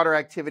terms of water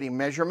activity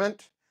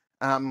measurement,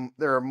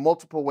 there are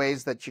multiple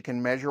ways that you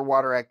can measure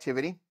water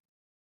activity.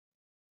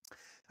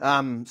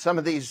 Some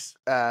of these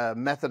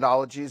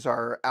methodologies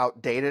are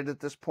outdated at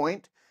this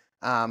point,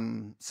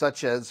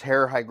 such as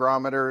Hare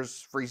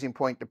hygrometers, freezing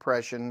point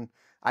depression,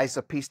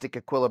 isopistic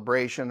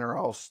equilibration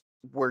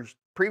were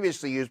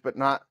previously used but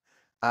not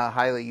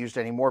highly used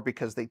anymore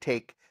because they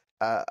take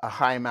a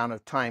high amount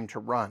of time to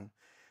run.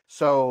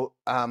 So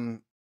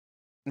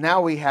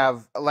now we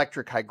have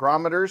electric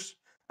hygrometers,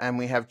 and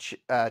we have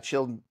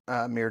chilled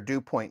mirror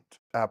dew point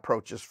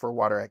approaches for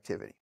water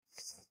activity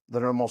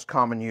that are the most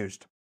common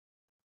used.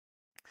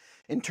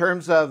 In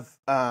terms of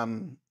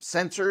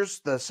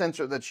sensors, the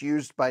sensor that's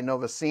used by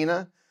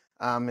Novecina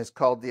is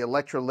called the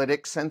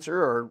electrolytic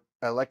sensor or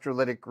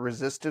electrolytic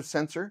resistive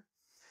sensor.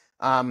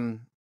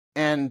 And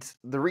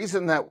the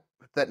reason that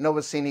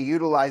Novecina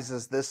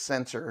utilizes this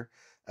sensor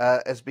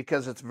is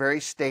because it's very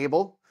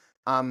stable.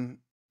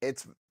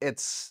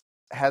 It's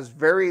has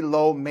very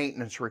low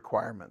maintenance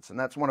requirements, and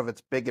that's one of its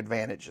big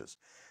advantages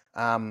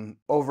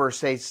over,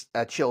 say,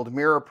 a chilled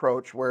mirror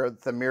approach where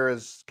the mirror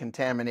is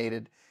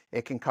contaminated.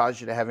 It can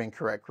cause you to have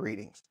incorrect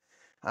readings.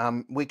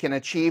 We can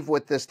achieve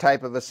with this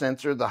type of a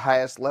sensor the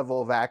highest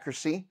level of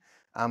accuracy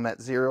at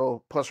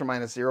plus or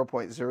minus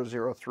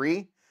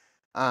 0.003.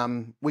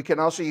 We can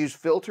also use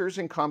filters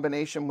in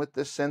combination with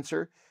this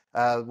sensor,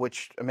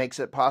 which makes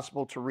it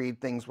possible to read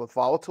things with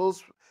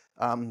volatiles.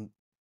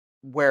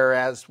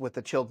 Whereas with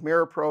the chilled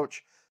mirror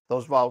approach,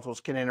 those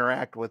volatiles can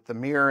interact with the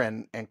mirror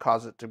and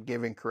cause it to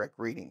give incorrect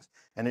readings.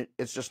 And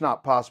it's just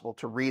not possible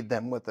to read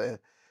them with a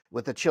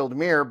chilled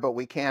mirror, but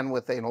we can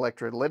with an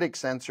electrolytic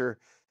sensor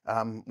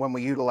when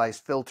we utilize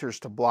filters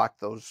to block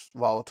those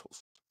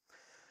volatiles.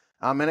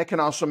 And it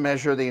can also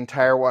measure the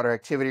entire water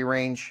activity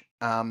range.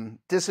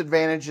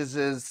 Disadvantages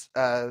is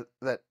that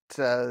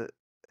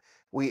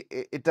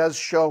it does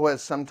show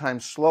as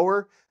sometimes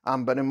slower,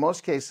 but in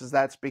most cases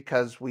that's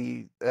because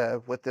with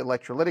the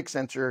electrolytic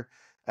sensor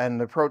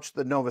and the approach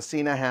that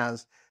Novecina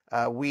has,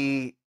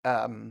 we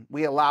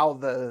allow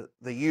the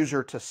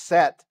user to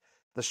set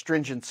the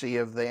stringency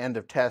of the end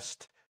of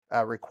test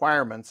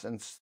requirements,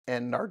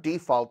 and our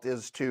default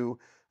is to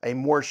a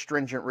more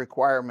stringent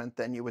requirement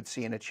than you would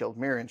see in a chilled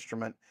mirror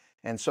instrument.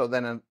 And so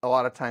then a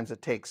lot of times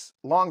it takes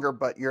longer,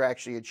 but you're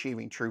actually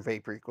achieving true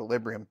vapor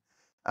equilibrium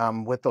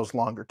with those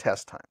longer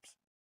test times.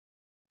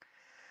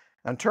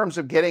 In terms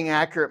of getting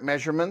accurate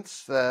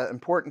measurements, the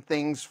important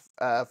things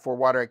for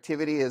water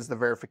activity is the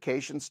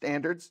verification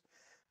standards.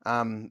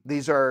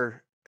 These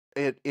are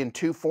in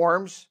two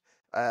forms.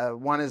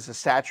 One is a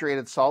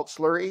saturated salt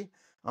slurry.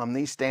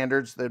 These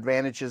standards, the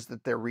advantage is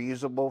that they're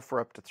reusable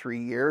for up to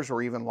 3 years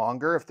or even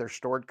longer if they're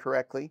stored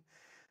correctly.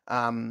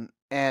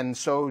 And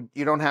so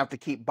you don't have to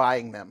keep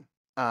buying them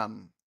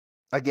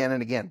again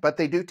and again, but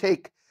they do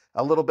take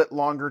a little bit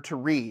longer to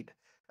read.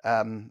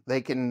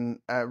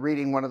 Reading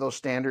one of those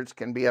standards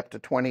can be up to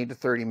 20 to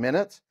 30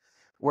 minutes,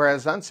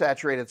 whereas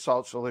unsaturated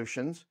salt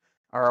solutions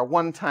are a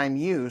one-time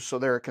use, so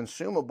they're a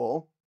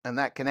consumable, and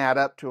that can add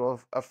up to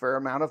a fair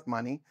amount of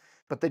money,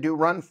 but they do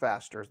run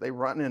faster. They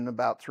run in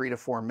about 3 to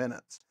 4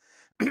 minutes,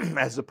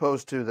 as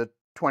opposed to the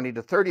 20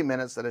 to 30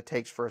 minutes that it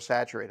takes for a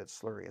saturated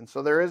slurry. And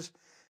so there is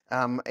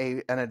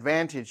an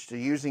advantage to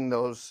using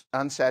those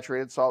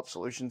unsaturated salt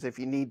solutions if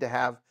you need to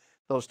have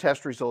those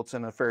test results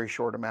in a very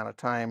short amount of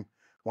time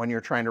when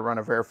you're trying to run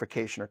a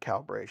verification or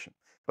calibration.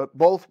 But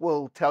both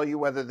will tell you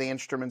whether the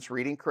instrument's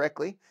reading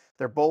correctly.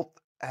 They both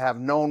have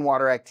known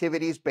water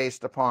activities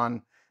based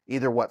upon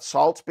either what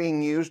salt's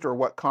being used or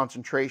what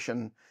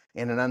concentration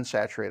in an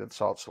unsaturated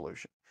salt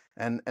solution.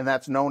 And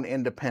that's known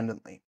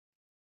independently.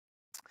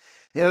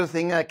 The other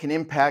thing that can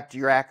impact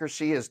your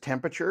accuracy is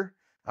temperature.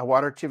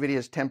 Water activity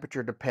is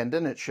temperature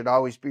dependent. It should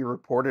always be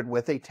reported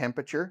with a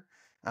temperature.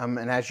 And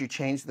as you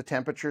change the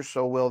temperature,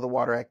 so will the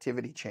water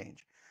activity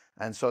change.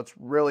 And so it's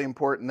really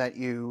important that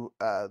you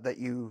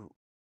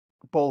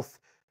both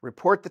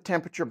report the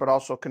temperature, but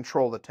also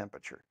control the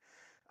temperature.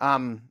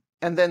 And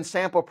then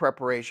sample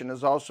preparation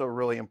is also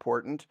really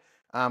important,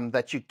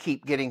 that you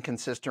keep getting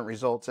consistent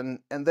results. And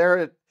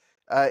there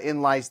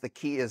in lies the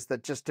key, is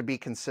that just to be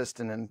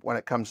consistent when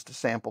it comes to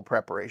sample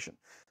preparation,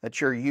 that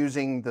you're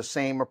using the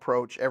same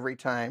approach every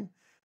time,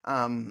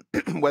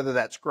 whether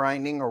that's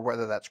grinding or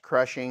whether that's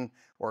crushing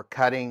or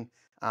cutting,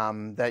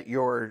 that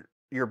you're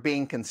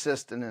being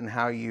consistent in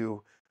how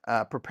you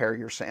prepare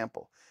your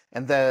sample,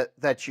 and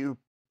that you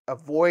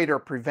avoid or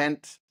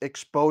prevent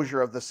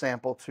exposure of the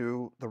sample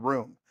to the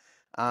room,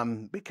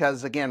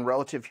 because again,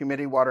 relative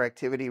humidity, water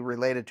activity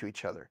related to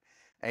each other.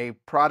 A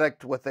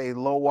product with a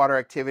low water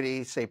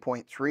activity, say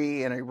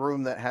 0.3, in a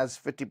room that has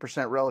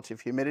 50% relative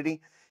humidity,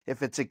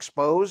 if it's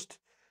exposed,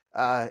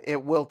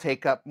 it will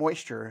take up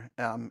moisture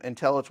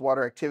until its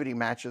water activity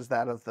matches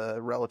that of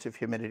the relative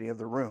humidity of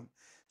the room.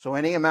 So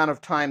any amount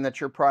of time that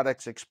your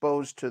product's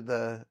exposed to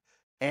the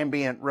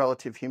ambient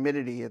relative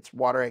humidity, its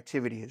water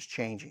activity is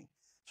changing.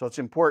 So it's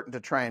important to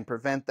try and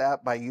prevent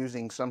that by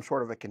using some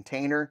sort of a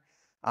container.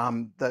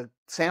 The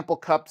sample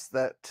cups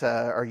that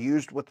are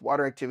used with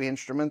water activity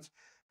instruments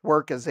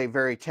work as a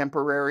very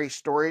temporary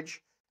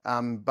storage,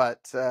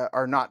 but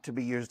are not to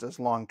be used as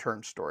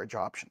long-term storage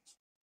options.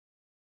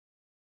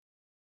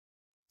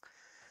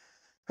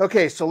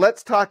 Okay, so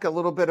let's talk a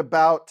little bit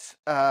about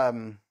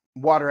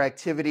water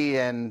activity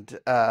and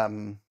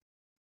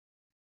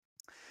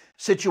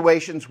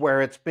situations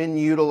where it's been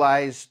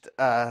utilized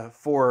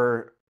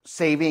for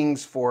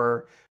savings,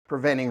 for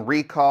preventing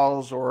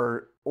recalls,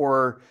 or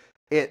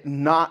it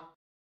not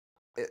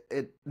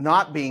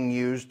being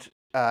used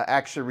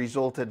actually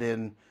resulted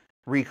in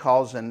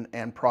recalls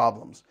and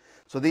problems.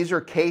 So these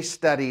are case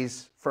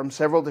studies from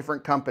several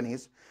different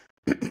companies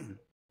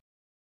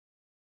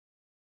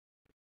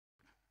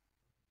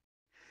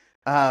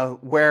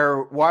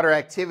where water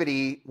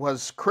activity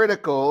was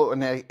critical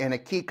and a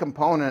key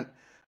component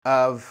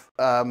of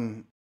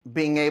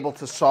being able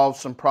to solve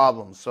some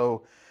problems.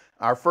 So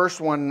our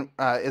first one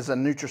is a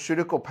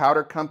nutraceutical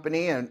powder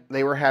company, and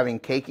they were having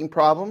caking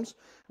problems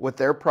with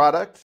their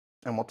product,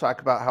 and we'll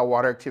talk about how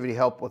water activity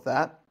helped with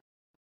that.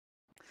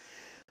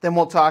 Then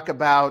we'll talk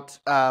about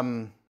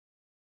a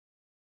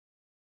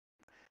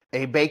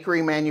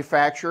bakery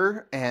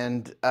manufacturer,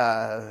 and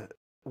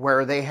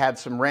where they had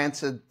some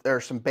rancid or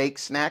some baked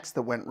snacks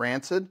that went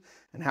rancid,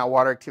 and how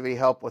water activity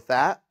helped with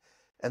that.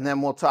 And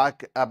then we'll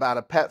talk about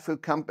a pet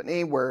food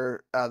company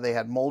where they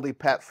had moldy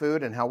pet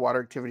food and how water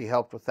activity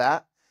helped with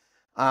that.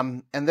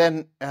 And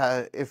then,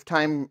 if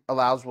time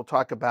allows, we'll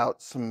talk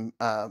about some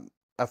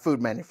a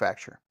food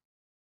manufacturer.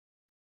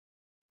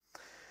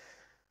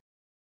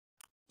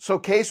 So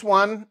case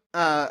one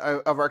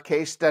of our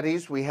case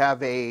studies, we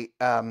have a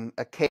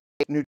cake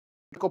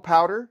nutraceutical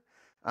powder.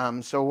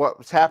 So what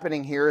was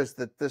happening here is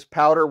that this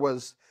powder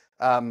was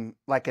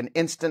like an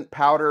instant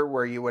powder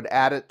where you would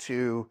add it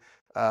to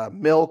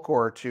milk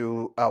or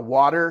to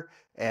water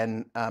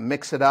and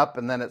mix it up,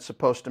 and then it's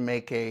supposed to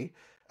make a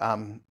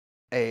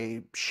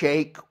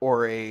shake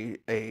or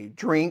a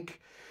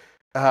drink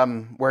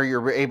where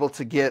you're able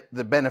to get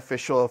the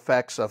beneficial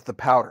effects of the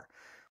powder.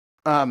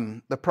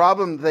 The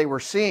problem they were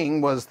seeing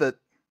was that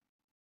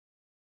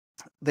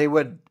they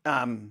would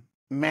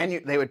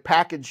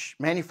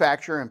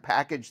manufacture and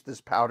package this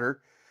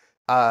powder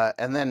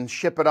and then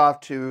ship it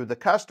off to the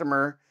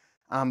customer.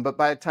 But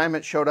by the time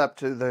it showed up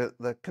to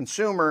the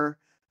consumer,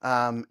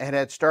 it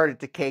had started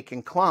to cake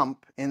and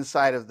clump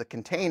inside of the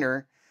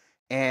container,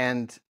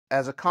 and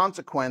as a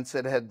consequence,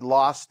 it had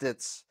lost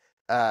its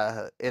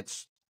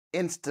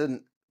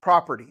instant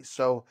properties.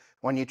 So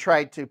when you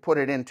tried to put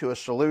it into a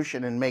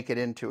solution and make it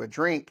into a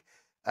drink,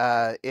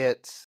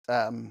 it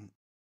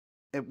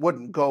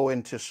wouldn't go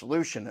into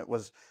solution.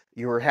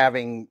 You were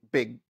having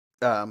big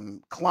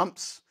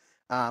clumps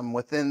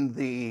within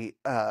the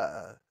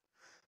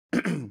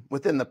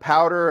within the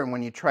powder, and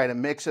when you try to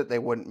mix it, they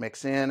wouldn't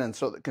mix in, and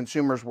so the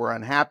consumers were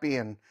unhappy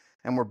and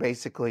were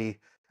basically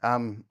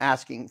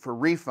asking for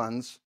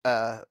refunds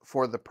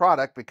for the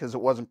product because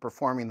it wasn't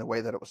performing the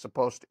way that it was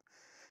supposed to.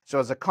 So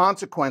as a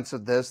consequence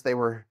of this, they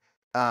were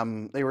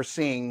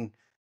seeing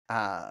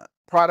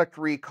product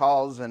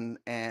recalls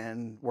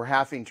and were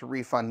having to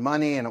refund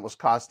money, and it was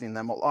costing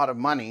them a lot of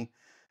money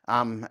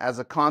as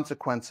a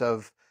consequence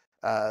of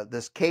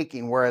this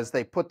caking. Whereas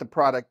they put the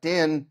product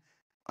in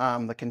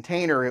the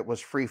container, it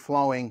was free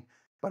flowing,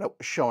 but it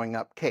was showing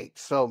up caked.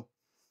 So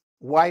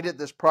why did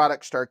this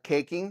product start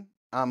caking?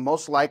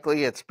 Most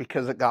likely it's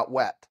because it got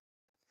wet,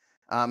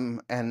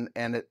 and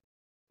it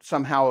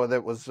somehow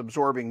that was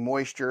absorbing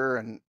moisture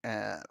and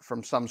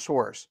from some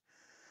source.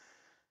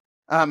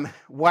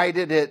 Why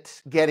did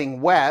it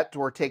getting wet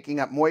or taking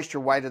up moisture,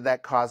 why did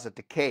that cause it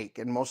to cake?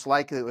 And most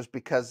likely it was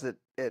because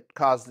it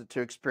caused it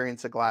to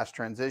experience a glass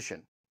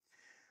transition.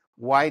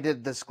 Why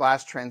did this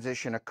glass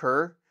transition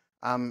occur?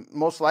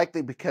 Most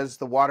likely because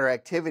the water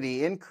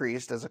activity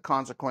increased as a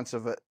consequence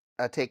of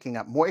taking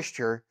up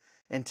moisture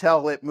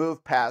until it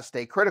moved past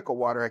a critical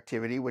water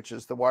activity, which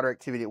is the water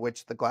activity at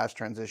which the glass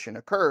transition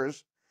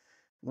occurs.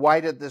 Why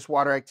did this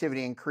water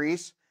activity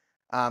increase?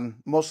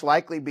 Most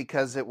likely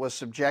because it was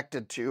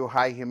subjected to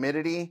high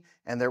humidity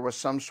and there was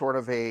some sort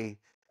of a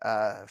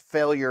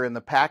failure in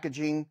the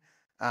packaging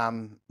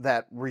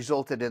that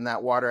resulted in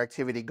that water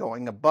activity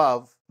going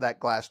above that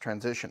glass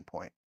transition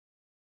point.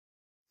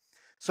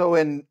 So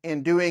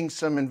in doing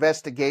some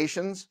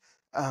investigations,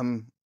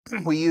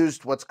 we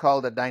used what's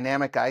called a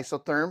dynamic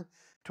isotherm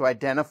to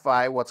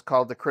identify what's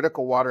called the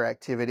critical water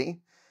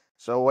activity.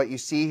 So what you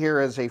see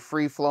here is a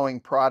free-flowing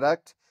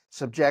product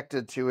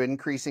subjected to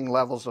increasing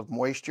levels of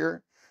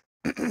moisture,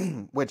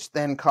 which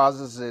then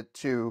causes it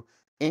to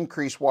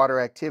increase water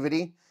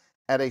activity.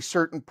 At a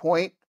certain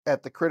point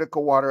at the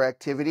critical water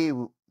activity,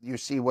 you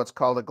see what's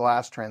called a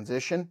glass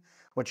transition,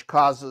 which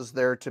causes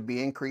there to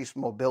be increased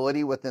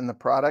mobility within the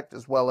product,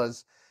 as well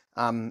as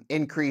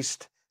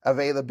increased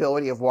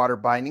availability of water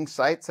binding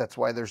sites. That's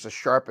why there's a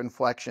sharp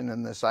inflection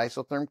in this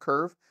isotherm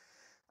curve.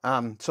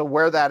 So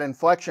where that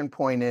inflection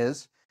point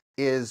is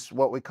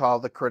what we call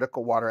the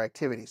critical water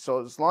activity.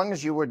 So as long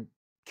as you would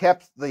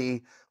kept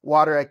the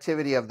water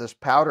activity of this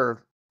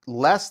powder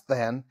less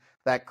than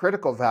that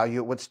critical value,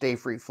 it would stay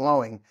free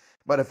flowing.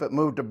 But if it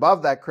moved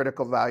above that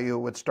critical value,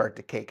 it would start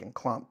to cake and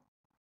clump.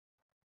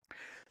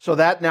 So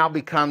that now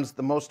becomes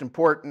the most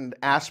important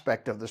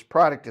aspect of this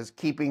product, is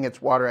keeping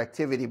its water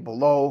activity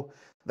below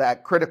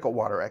that critical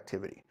water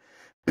activity.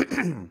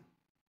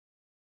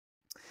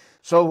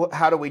 So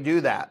how do we do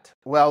that?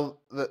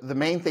 Well, the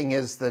main thing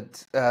is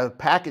that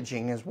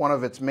packaging is one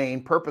of its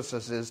main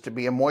purposes is to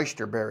be a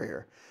moisture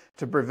barrier,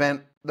 to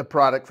prevent the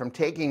product from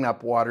taking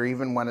up water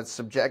even when it's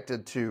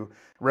subjected to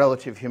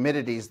relative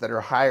humidities that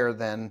are higher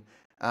than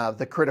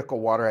the critical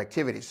water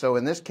activity. So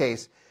in this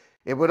case,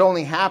 it would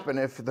only happen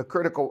if the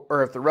critical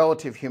or if the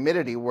relative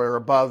humidity were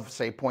above,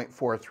 say,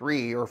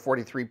 0.43 or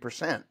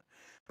 43%.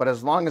 But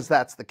as long as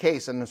that's the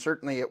case, and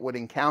certainly it would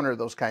encounter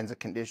those kinds of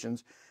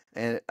conditions,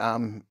 in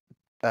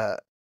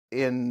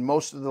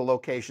most of the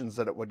locations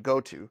that it would go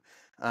to.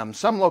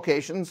 Some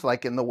locations,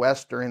 like in the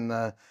West during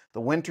the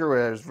winter,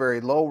 where there's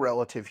very low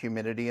relative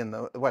humidity in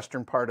the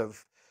western part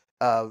of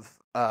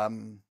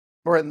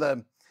or in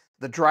the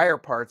drier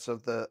parts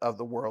of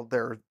the world,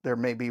 there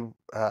may be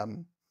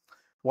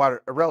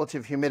water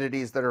relative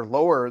humidities that are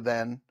lower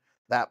than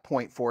that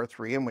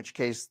 0.43, in which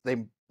case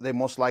they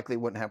most likely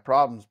wouldn't have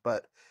problems.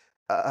 But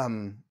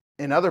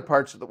in other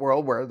parts of the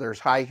world where there's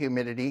high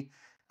humidity,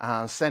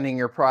 sending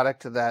your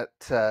product to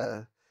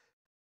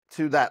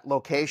that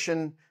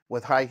location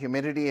with high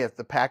humidity, if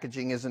the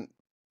packaging isn't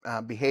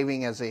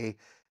behaving as a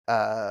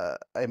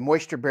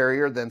moisture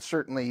barrier, then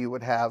certainly you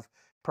would have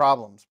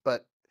problems.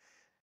 But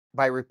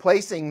by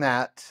replacing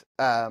that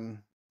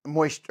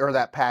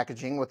that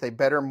packaging with a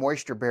better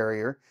moisture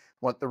barrier,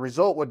 what the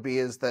result would be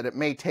is that it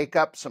may take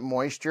up some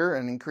moisture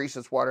and increase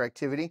its water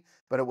activity,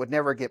 but it would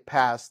never get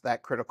past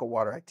that critical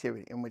water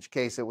activity, in which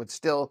case it would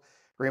still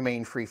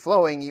remain free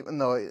flowing even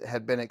though it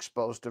had been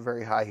exposed to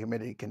very high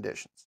humidity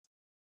conditions.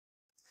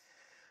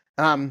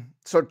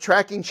 So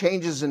tracking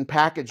changes in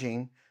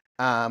packaging,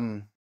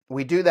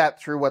 we do that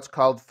through what's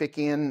called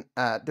Fickian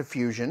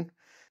diffusion,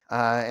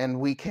 and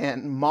we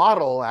can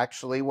model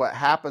actually what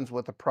happens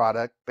with a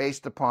product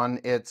based upon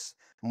its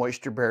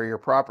moisture barrier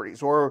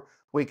properties, or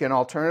we can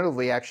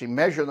alternatively actually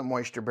measure the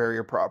moisture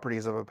barrier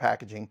properties of a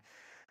packaging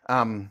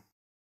to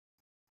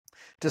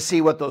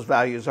see what those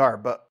values are.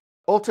 But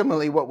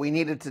ultimately what we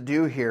needed to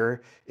do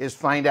here is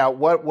find out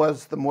what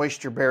was the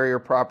moisture barrier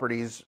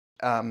properties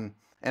and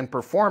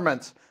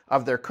performance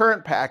of their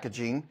current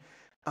packaging,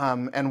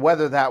 and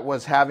whether that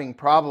was having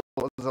problems,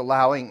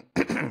 allowing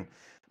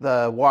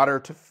the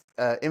water to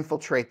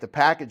infiltrate the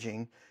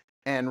packaging,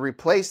 and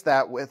replace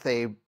that with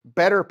a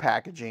better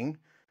packaging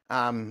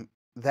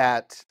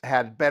that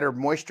had better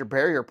moisture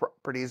barrier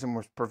properties and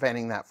was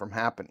preventing that from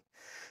happening.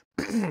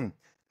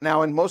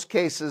 Now, in most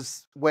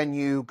cases, when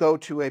you go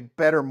to a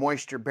better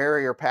moisture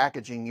barrier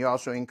packaging, you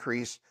also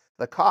increase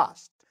the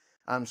cost.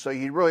 So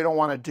you really don't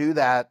want to do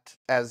that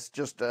as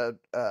just a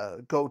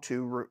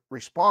go-to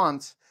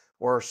response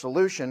or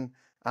solution,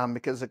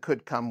 because it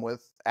could come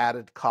with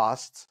added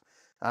costs.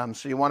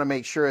 So you want to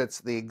make sure it's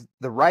the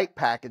right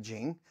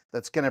packaging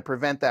that's going to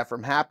prevent that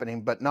from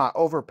happening, but not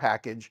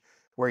overpackage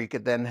where you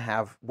could then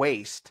have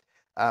waste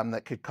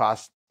that could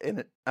cost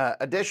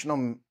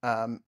additional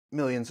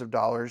millions of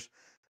dollars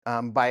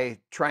by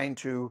trying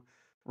to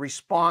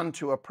respond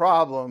to a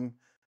problem,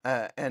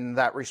 and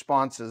that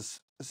response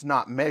is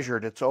not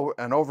measured. It's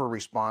an over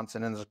response,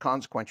 and as a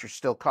consequence, you're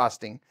still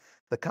costing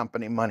the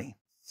company money.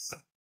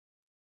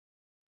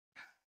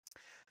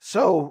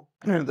 So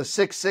the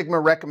Six Sigma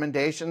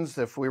recommendations,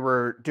 if we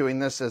were doing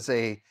this as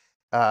a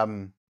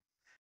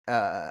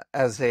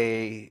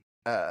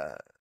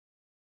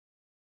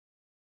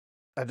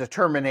a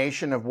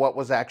determination of what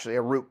was actually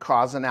a root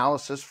cause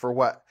analysis for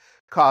what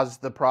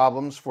caused the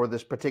problems for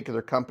this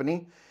particular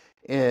company.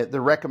 The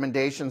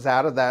recommendations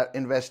out of that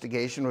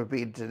investigation would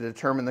be to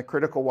determine the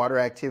critical water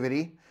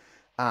activity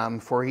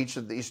for each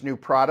of these new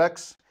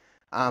products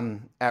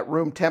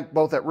at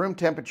both at room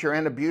temperature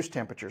and abuse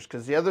temperatures,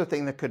 because the other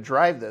thing that could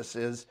drive this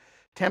is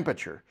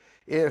temperature.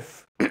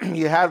 If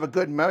you have a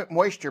good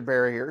moisture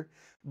barrier,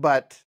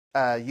 but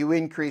you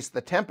increase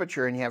the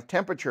temperature and you have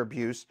temperature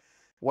abuse,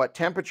 what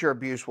temperature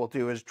abuse will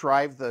do is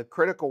drive the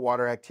critical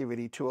water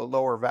activity to a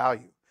lower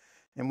value,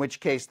 in which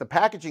case the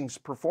packaging's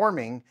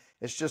performing.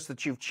 It's just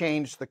that you've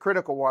changed the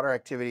critical water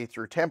activity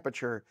through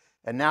temperature,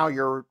 and now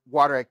your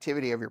water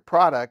activity of your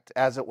product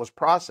as it was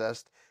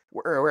processed,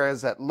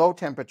 whereas at low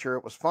temperature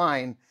it was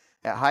fine,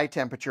 at high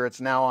temperature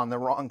it's now on the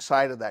wrong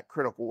side of that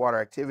critical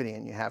water activity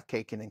and you have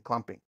caking and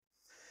clumping.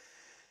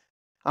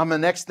 The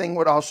next thing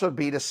would also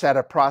be to set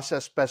a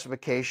process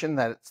specification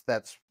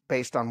that's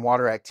based on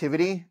water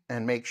activity,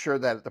 and make sure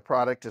that the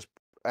product is,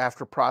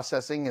 after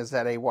processing, is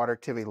at a water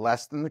activity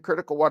less than the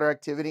critical water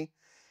activity,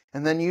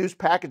 and then use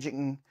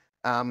packaging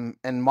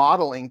and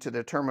modeling to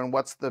determine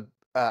what's the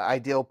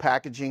ideal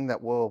packaging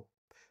that will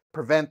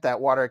prevent that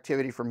water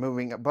activity from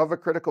moving above a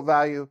critical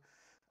value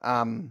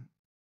and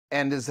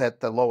is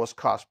at the lowest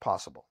cost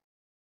possible.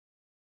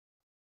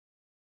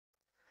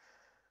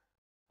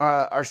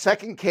 Our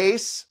second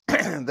case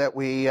that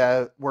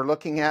we're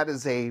looking at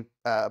is a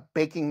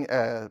baking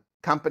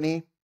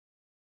company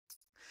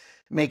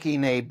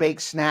making a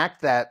baked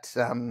snack that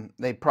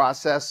they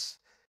process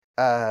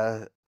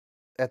at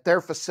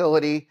their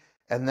facility,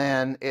 and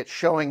then it's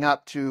showing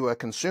up to a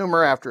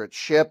consumer after it's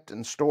shipped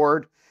and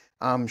stored,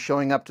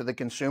 showing up to the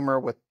consumer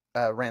with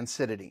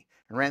rancidity.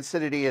 And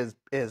rancidity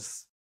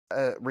is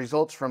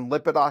results from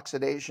lipid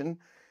oxidation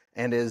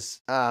and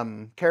is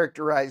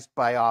characterized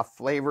by off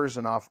flavors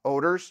and off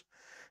odors,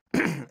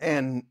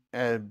 and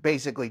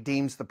basically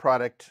deems the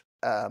product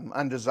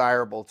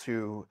undesirable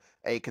to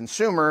a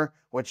consumer,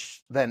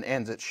 which then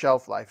ends its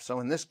shelf life. So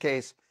in this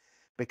case,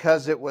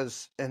 because it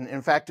was, and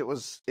in fact it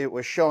was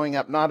showing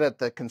up not at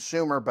the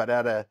consumer but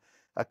at a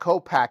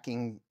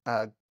co-packing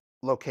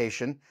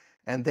location,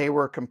 and they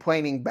were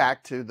complaining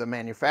back to the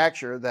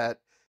manufacturer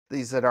that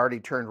these had already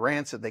turned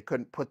rancid. They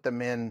couldn't put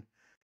them in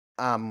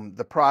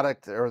the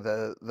product or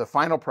the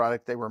final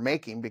product they were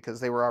making because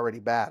they were already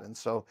bad, and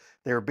so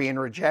they were being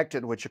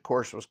rejected, which of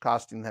course was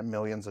costing them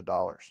millions of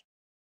dollars.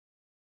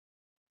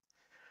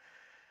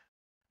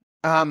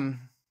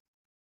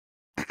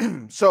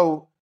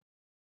 So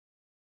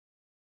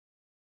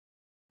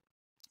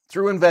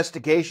through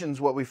investigations,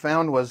 what we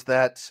found was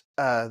that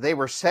they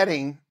were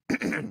setting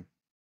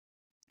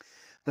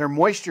their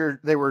moisture,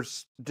 they were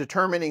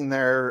determining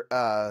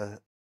their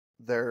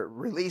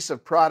release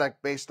of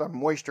product based on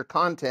moisture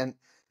content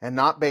and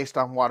not based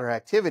on water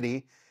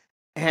activity.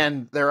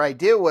 And their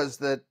idea was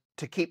that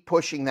to keep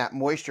pushing that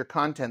moisture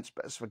content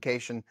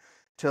specification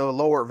to a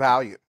lower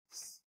value.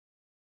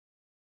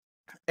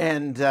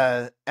 And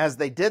as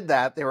they did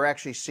that, they were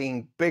actually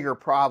seeing bigger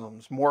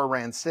problems, more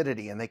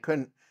rancidity, and they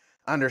couldn't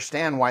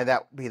understand why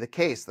that would be the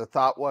case. The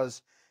thought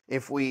was,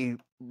 if we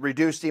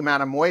reduce the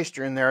amount of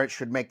moisture in there, it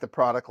should make the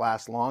product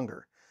last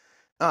longer.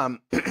 So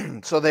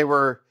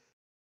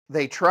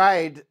they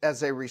tried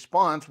as a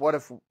response, what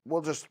if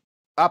we'll just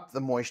up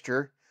the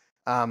moisture,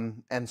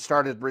 and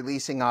started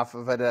releasing off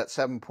of it at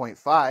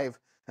 7.5,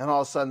 and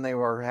all of a sudden they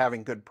were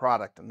having good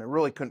product, and they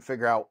really couldn't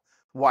figure out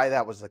why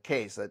that was the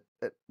case. That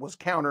it was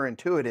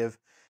counterintuitive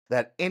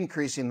that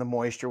increasing the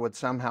moisture would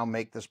somehow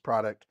make this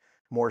product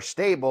more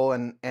stable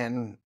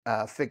and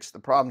fix the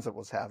problems it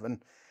was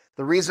having.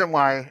 The reason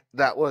why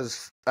that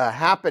was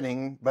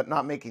happening but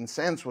not making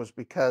sense was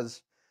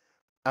because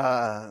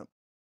of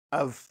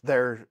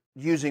their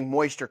using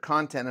moisture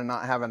content and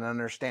not having an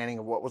understanding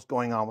of what was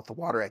going on with the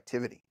water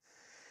activity.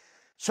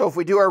 So if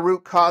we do our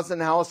root cause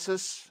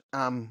analysis,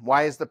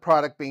 why is the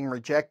product being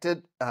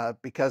rejected?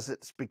 Because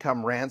it's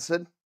become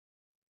rancid.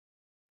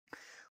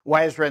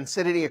 Why is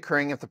rancidity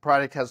occurring if the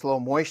product has low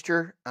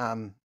moisture?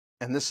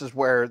 And this is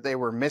where they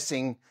were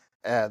missing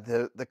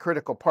the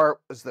critical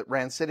part, was that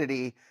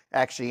rancidity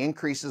actually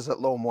increases at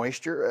low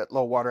moisture, at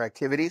low water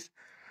activities.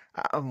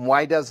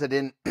 Why does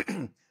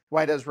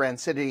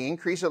rancidity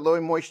increase at low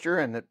moisture?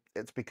 And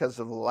it's because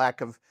of the lack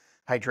of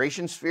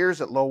hydration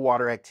spheres at low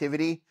water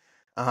activity.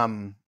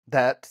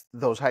 That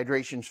those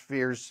hydration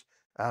spheres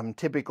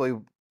typically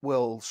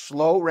will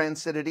slow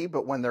rancidity,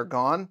 but when they're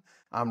gone,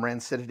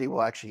 rancidity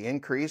will actually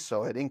increase.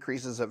 So it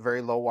increases at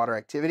very low water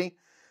activity.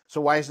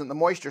 So why isn't the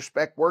moisture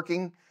spec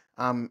working?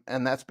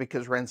 And that's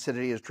because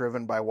rancidity is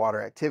driven by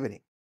water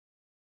activity.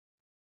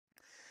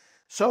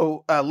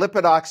 So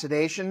lipid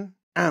oxidation,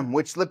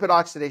 which lipid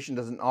oxidation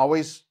doesn't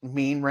always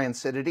mean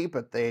rancidity,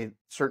 but they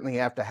certainly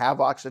have to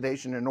have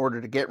oxidation in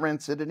order to get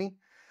rancidity.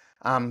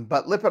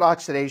 But lipid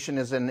oxidation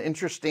is an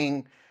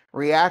interesting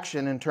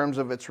reaction in terms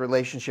of its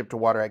relationship to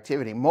water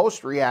activity.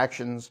 Most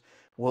reactions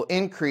will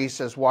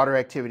increase as water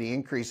activity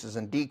increases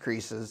and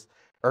decreases,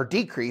 or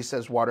decrease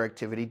as water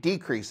activity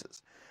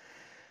decreases.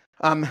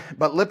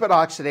 But lipid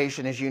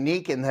oxidation is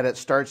unique in that it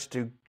starts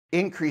to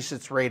increase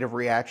its rate of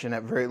reaction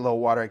at very low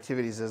water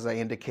activities, as I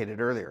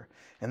indicated earlier.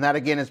 And that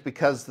again is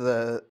because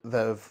the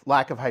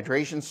lack of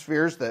hydration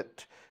spheres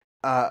that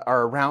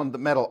are around the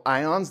metal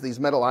ions. These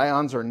metal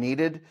ions are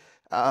needed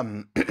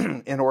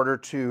in order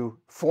to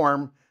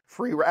form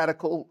free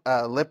radical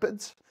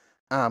lipids,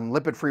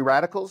 lipid-free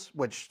radicals,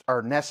 which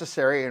are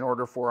necessary in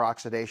order for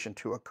oxidation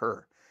to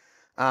occur.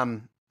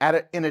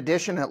 In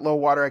addition, at low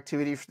water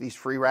activity, these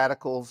free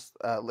radicals,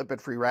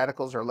 lipid-free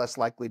radicals, are less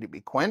likely to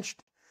be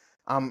quenched,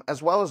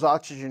 as well as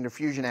oxygen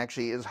diffusion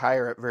actually is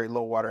higher at very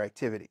low water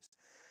activities.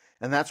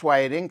 And that's why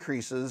it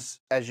increases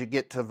as you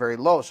get to very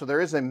low. So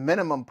there is a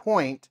minimum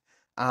point,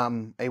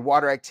 a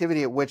water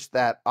activity at which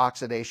that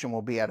oxidation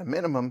will be at a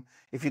minimum.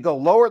 If you go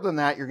lower than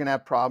that, you're going to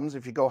have problems.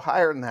 If you go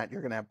higher than that,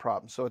 you're going to have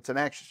problems. So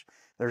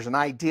there's an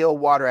ideal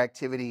water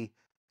activity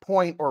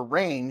point or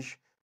range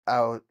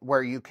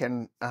where you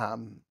can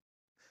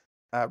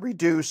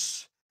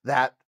reduce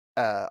that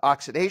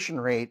oxidation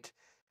rate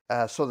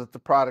so that the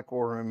product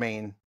will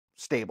remain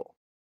stable.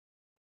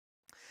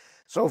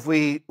 So if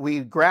we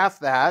graph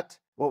that,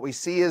 what we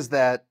see is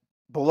that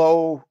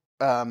below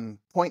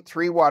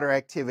 0.3 water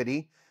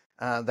activity,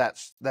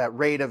 that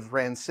rate of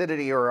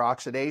rancidity or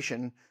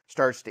oxidation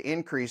starts to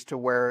increase to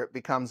where it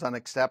becomes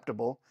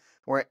unacceptable.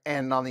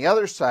 And on the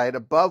other side,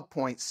 above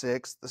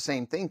 0.6, the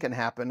same thing can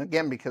happen,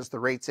 again, because the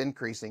rate's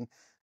increasing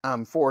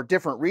for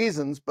different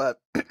reasons, but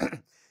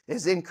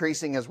is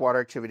increasing as water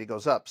activity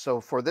goes up. So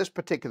for this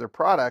particular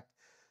product,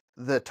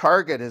 the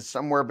target is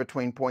somewhere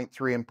between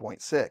 0.3 and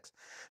 0.6,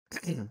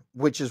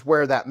 which is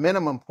where that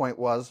minimum point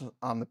was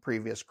on the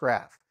previous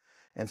graph.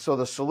 And so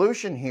the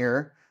solution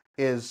here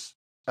is,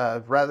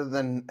 rather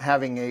than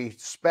having a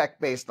spec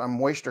based on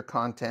moisture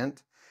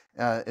content,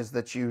 is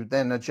that you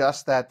then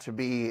adjust that to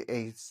be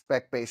a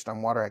spec based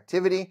on water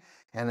activity,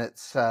 and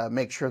it's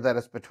make sure that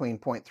it's between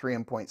 0.3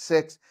 and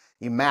 0.6.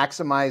 You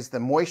maximize the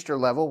moisture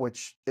level,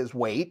 which is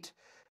weight,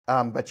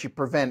 but you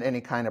prevent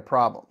any kind of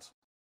problems.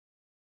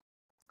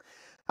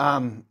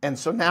 And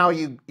so now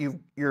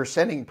you're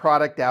sending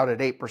product out at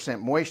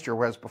 8% moisture,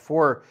 whereas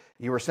before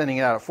you were sending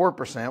it out at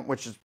 4%,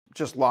 which is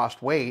just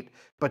lost weight,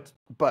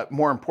 but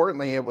more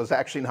importantly, it was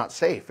actually not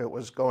safe. It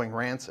was going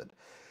rancid.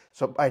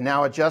 So by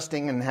now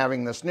adjusting and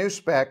having this new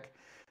spec,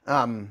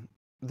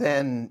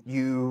 then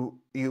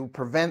you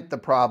prevent the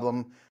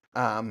problem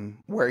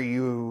where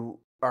you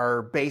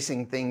are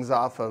basing things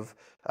off of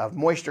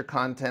moisture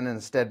content and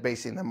instead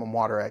basing them on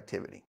water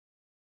activity.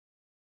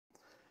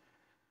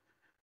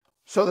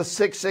 So the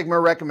Six Sigma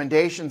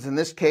recommendations in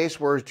this case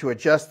were to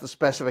adjust the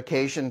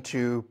specification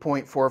to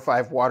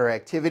 0.45 water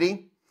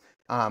activity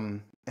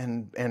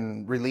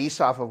and release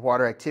off of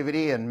water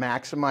activity and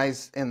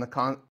maximize in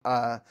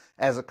the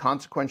as a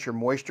consequence your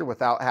moisture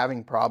without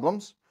having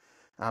problems.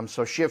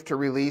 So shift to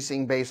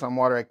releasing based on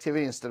water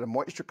activity instead of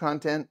moisture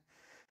content.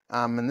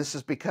 And this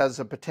is because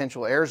of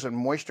potential errors in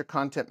moisture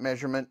content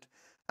measurement.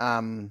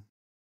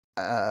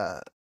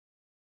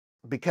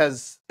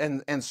 Because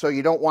so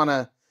you don't want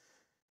to.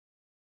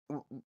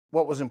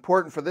 What was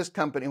important for this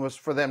company was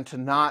for them to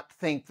not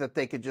think that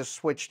they could just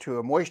switch to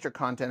a moisture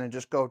content and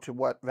just go to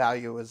what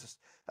value is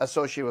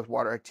associated with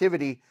water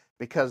activity,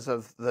 because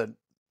of the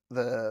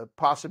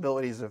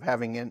possibilities of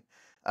having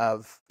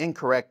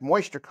incorrect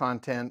moisture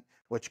content,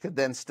 which could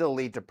then still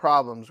lead to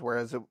problems.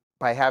 Whereas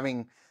by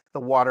having the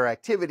water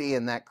activity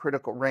in that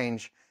critical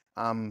range,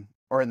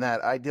 or in that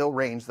ideal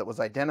range that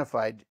was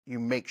identified, you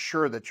make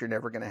sure that you're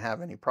never going to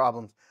have any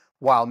problems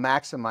while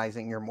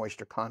maximizing your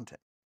moisture content.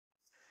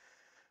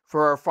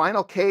 For our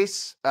final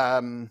case,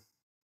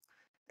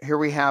 here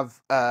we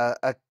have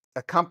a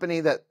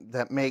company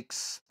that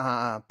makes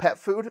pet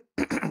food,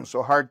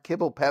 so hard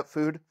kibble pet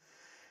food.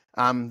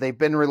 They've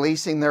been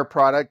releasing their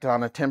product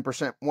on a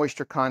 10%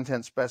 moisture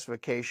content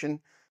specification.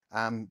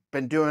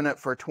 Been doing it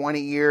for 20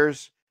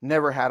 years,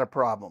 never had a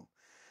problem.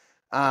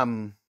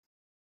 And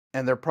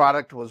their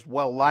product was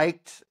well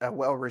liked,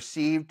 well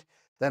received.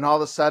 Then all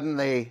of a sudden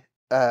they,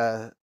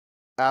 out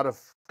of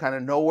kind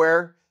of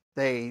nowhere,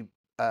 they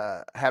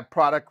had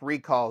product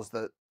recalls.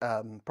 The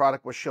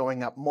product was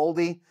showing up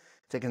moldy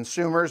to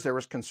consumers. There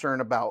was concern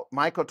about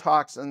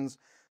mycotoxins.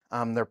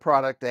 Their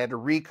product, they had to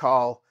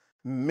recall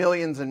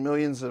millions and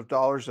millions of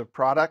dollars of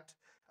product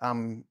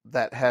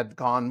that had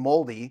gone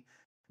moldy,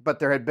 but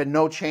there had been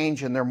no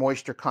change in their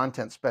moisture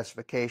content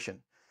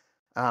specification.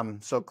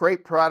 So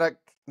great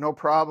product, no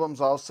problems.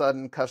 All of a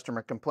sudden,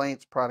 customer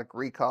complaints, product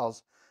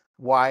recalls.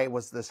 Why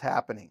was this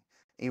happening?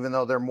 Even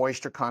though their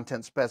moisture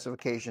content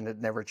specification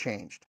had never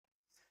changed.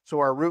 So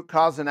our root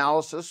cause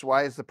analysis: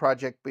 why is the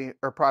product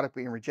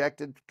being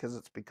rejected? Because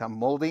it's become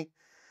moldy.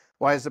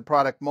 Why is the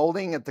product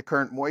molding at the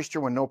current moisture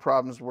when no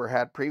problems were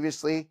had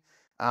previously?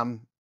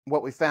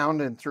 What we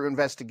found and through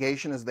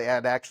investigation is they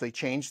had actually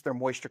changed their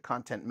moisture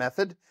content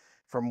method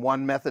from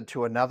one method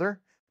to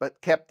another,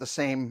 but kept the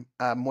same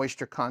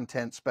moisture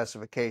content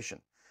specification.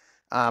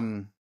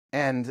 And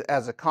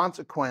as a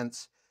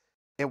consequence,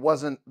 it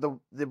wasn't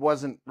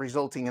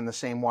resulting in the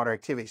same water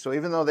activity. So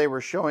even though they were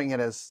showing it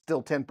as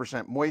still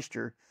 10%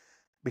 moisture,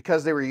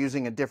 because they were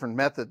using a different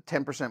method,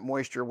 10%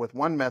 moisture with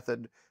one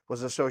method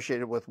was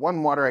associated with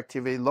one water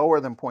activity lower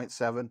than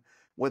 0.7.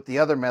 With the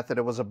other method,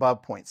 it was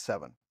above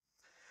 0.7.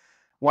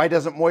 Why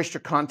doesn't moisture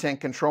content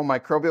control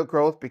microbial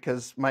growth?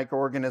 Because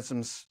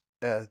microorganisms,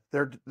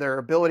 their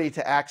ability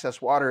to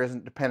access water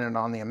isn't dependent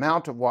on the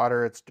amount of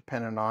water, it's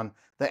dependent on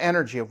the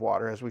energy of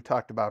water, as we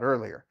talked about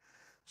earlier.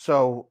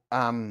 So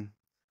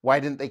why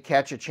didn't they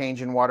catch a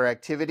change in water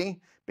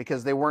activity?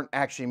 Because they weren't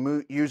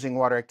actually using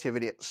water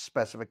activity at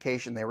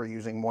specification, they were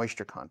using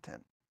moisture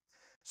content.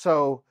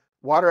 So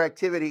water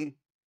activity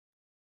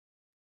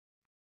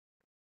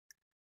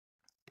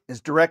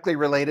is directly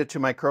related to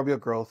microbial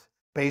growth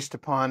based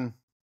upon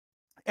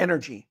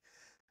energy,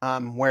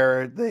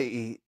 where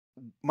the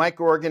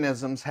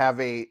microorganisms have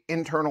a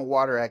internal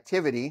water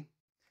activity,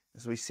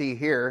 as we see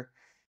here,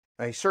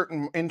 a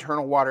certain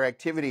internal water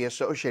activity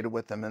associated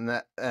with them,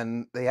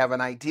 and they have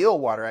an ideal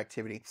water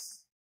activity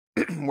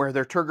where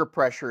their turgor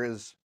pressure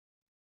is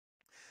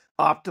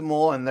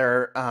optimal and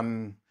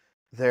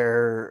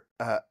their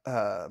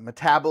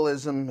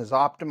metabolism is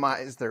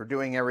optimized. They're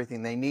doing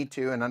everything they need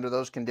to, and under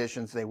those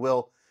conditions, they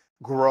will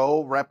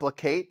grow,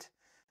 replicate,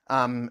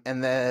 and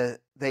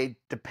they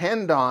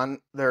depend on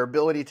their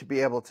ability to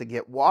be able to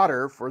get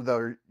water for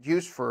their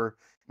use for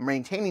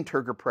maintaining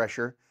turgor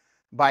pressure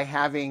by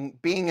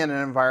being in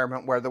an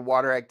environment where the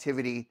water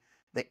activity,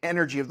 the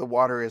energy of the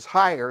water is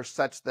higher,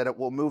 such that it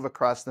will move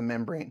across the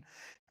membrane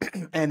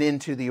and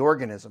into the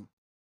organism.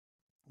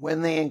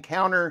 When they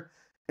encounter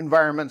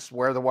environments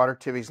where the water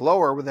activity is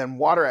lower, then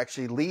water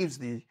actually leaves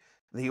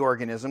the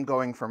organism,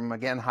 going from,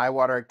 again, high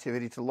water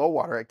activity to low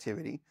water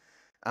activity,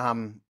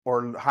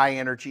 or high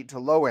energy to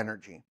low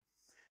energy,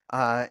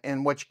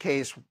 in which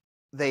case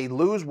they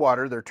lose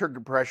water, their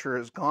turgor pressure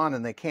is gone,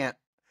 and they can't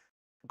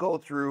go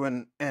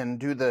through and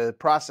do the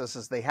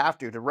processes they have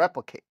to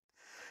replicate.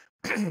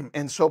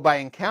 And so by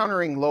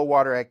encountering low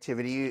water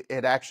activity,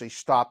 it actually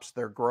stops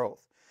their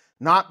growth.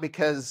 Not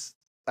because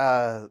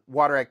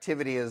water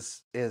activity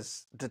is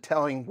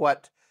telling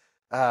what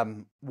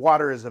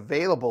water is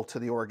available to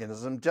the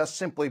organism, just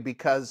simply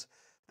because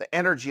the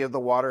energy of the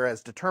water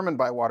as determined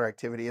by water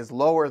activity is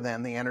lower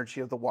than the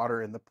energy of the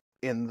water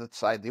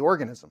inside the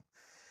organism.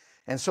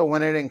 And so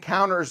when it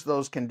encounters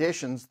those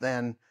conditions,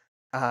 then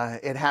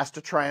it has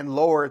to try and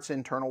lower its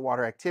internal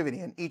water activity.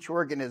 And each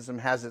organism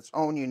has its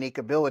own unique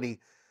ability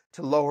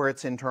to lower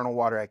its internal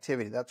water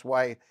activity. That's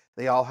why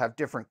they all have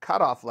different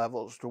cutoff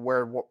levels to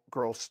where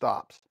growth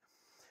stops.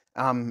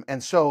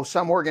 And so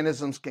some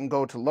organisms can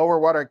go to lower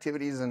water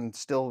activities and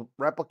still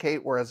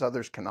replicate, whereas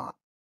others cannot.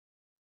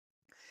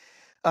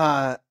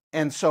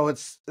 And so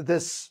it's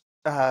this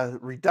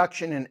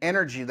reduction in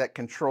energy that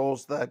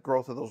controls the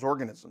growth of those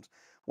organisms.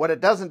 What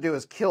it doesn't do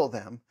is kill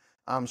them.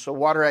 So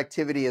water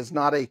activity is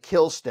not a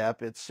kill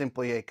step, it's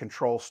simply a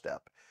control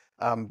step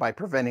by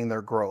preventing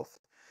their growth.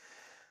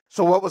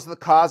 So what was the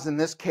cause in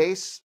this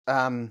case?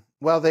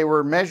 Well, they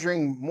were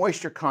measuring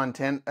moisture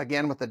content,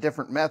 again, with a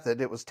different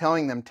method. It was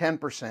telling them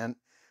 10%,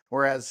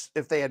 whereas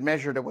if they had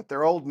measured it with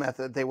their old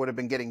method, they would have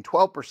been getting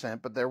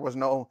 12%, but there was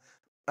no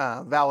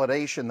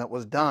validation that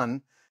was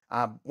done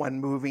when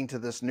moving to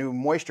this new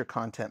moisture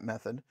content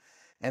method.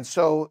 And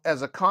so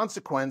as a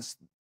consequence,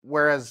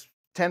 whereas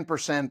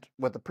 10%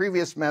 with the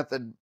previous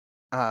method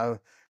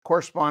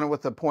corresponded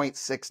with the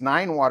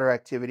 0.69 water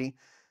activity,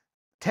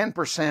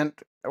 10%,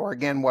 or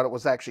again, what it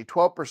was actually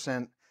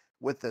 12%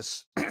 with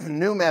this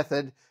new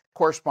method,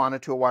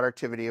 corresponded to a water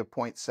activity of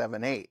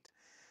 0.78.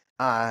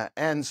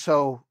 And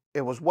so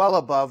it was well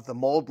above the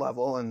mold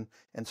level, and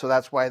so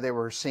that's why they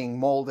were seeing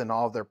mold in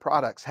all of their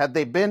products. Had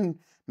they been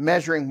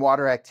measuring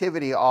water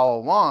activity all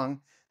along,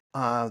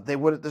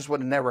 this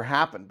would have never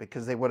happened,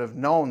 because they would have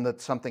known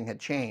that something had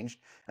changed,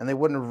 and they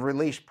wouldn't have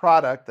released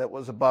product that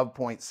was above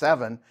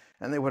 0.7,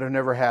 and they would have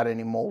never had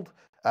any mold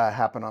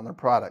happen on their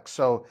products.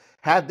 So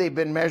had they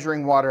been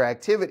measuring water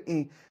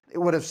activity, it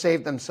would have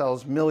saved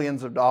themselves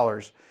millions of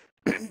dollars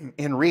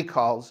in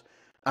recalls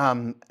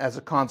as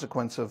a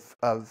consequence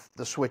of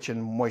the switch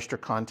in moisture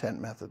content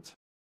methods.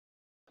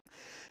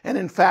 And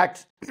in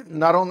fact,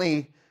 not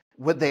only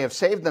would they have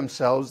saved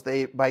themselves,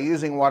 by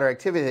using water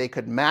activity, they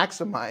could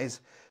maximize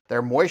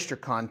their moisture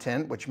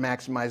content, which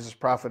maximizes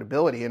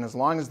profitability. And as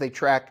long as they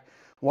track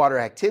water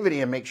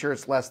activity and make sure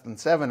it's less than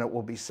 7, it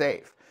will be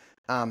safe.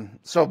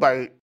 So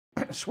by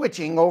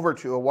switching over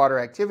to a water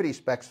activity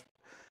specs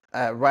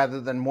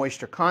rather than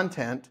moisture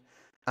content,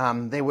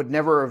 they would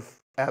never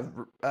have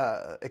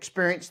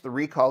experienced the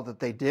recall that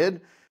they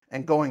did,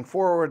 and going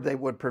forward, they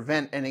would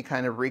prevent any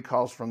kind of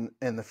recalls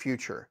in the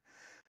future.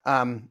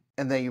 And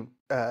the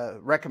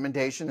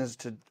recommendation is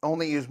to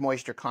only use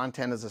moisture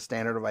content as a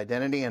standard of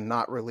identity and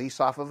not release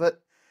off of it.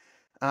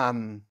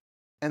 And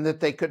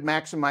that they could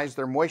maximize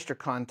their moisture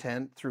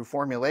content through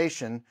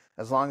formulation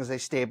as long as they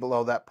stay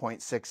below that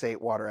 0.68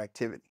 water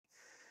activity.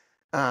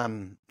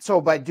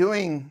 So by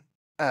doing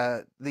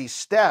these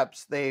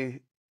steps,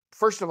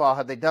 first of all,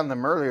 had they done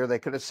them earlier, they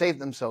could have saved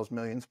themselves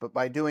millions. But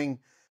by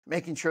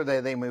making sure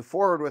that they move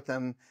forward with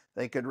them,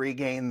 they could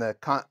regain the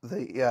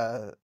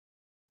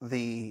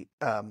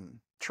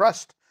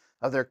trust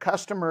of their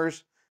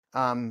customers,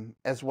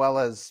 as well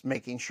as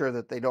making sure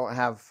that they don't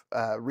have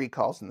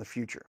recalls in the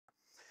future.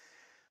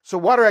 So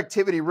water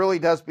activity really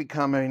does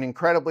become an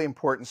incredibly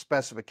important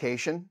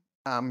specification.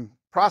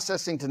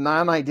 Processing to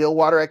non-ideal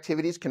water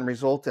activities can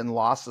result in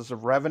losses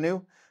of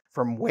revenue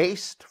from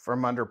waste,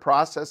 from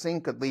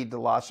under-processing, could lead to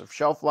loss of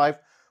shelf life.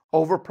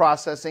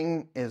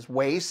 Over-processing is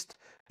waste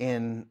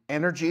in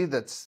energy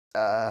that's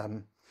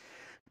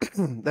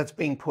that's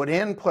being put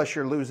in, plus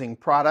you're losing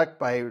product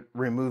by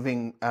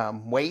removing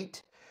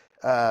weight.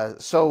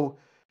 As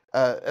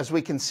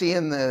we can see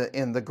in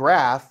the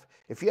graph,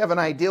 if you have an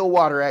ideal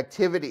water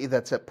activity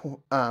that's at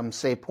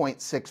say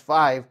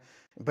 0.65,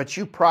 but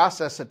you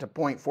process it to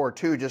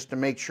 0.42 just to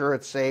make sure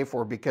it's safe,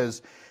 or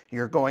because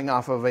you're going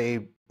off of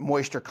a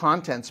moisture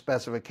content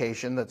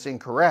specification that's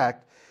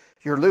incorrect,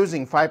 you're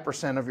losing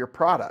 5% of your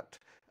product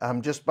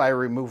just by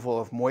removal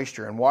of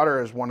moisture. And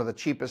water is one of the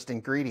cheapest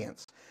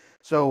ingredients.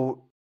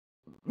 So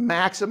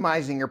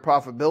maximizing your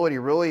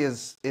profitability really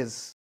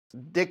is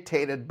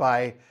dictated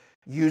by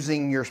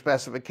using your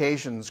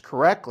specifications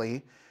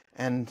correctly,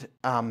 and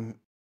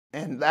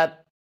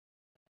that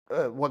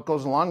what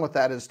goes along with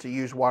that is to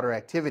use water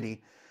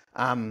activity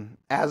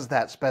as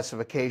that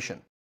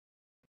specification.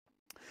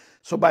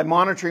 So by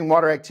monitoring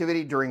water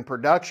activity during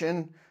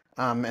production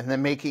and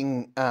then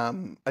making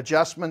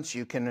adjustments,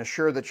 you can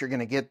assure that you're going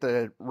to get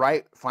the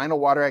right final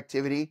water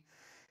activity,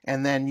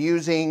 and then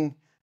using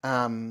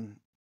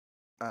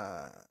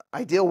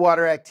ideal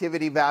water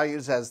activity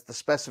values as the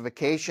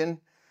specification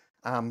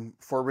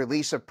for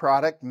release of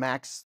product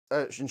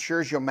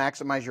ensures you'll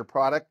maximize your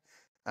product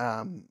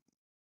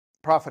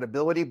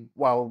profitability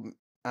while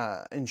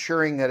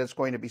ensuring that it's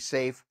going to be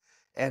safe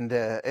and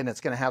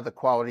it's going to have the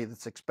quality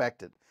that's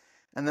expected.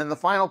 And then the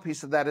final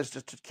piece of that is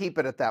just to keep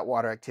it at that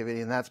water activity,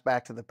 and that's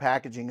back to the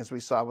packaging, as we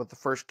saw with the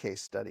first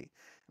case study.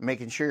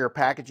 Making sure your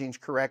packaging is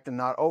correct and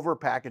not over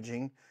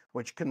packaging,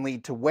 which can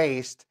lead to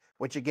waste,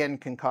 which again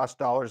can cost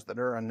dollars that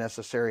are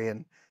unnecessary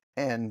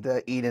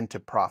and eat into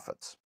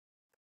profits.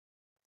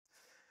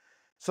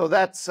 So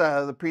that's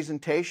the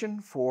presentation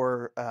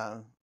for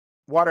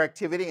water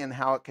activity and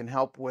how it can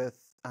help with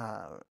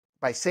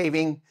by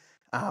saving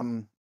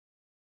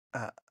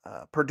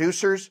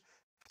producers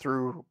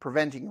through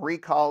preventing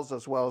recalls,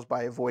 as well as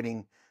by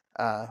avoiding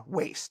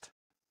waste.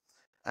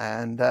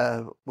 And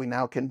we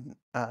now can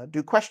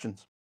do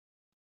questions.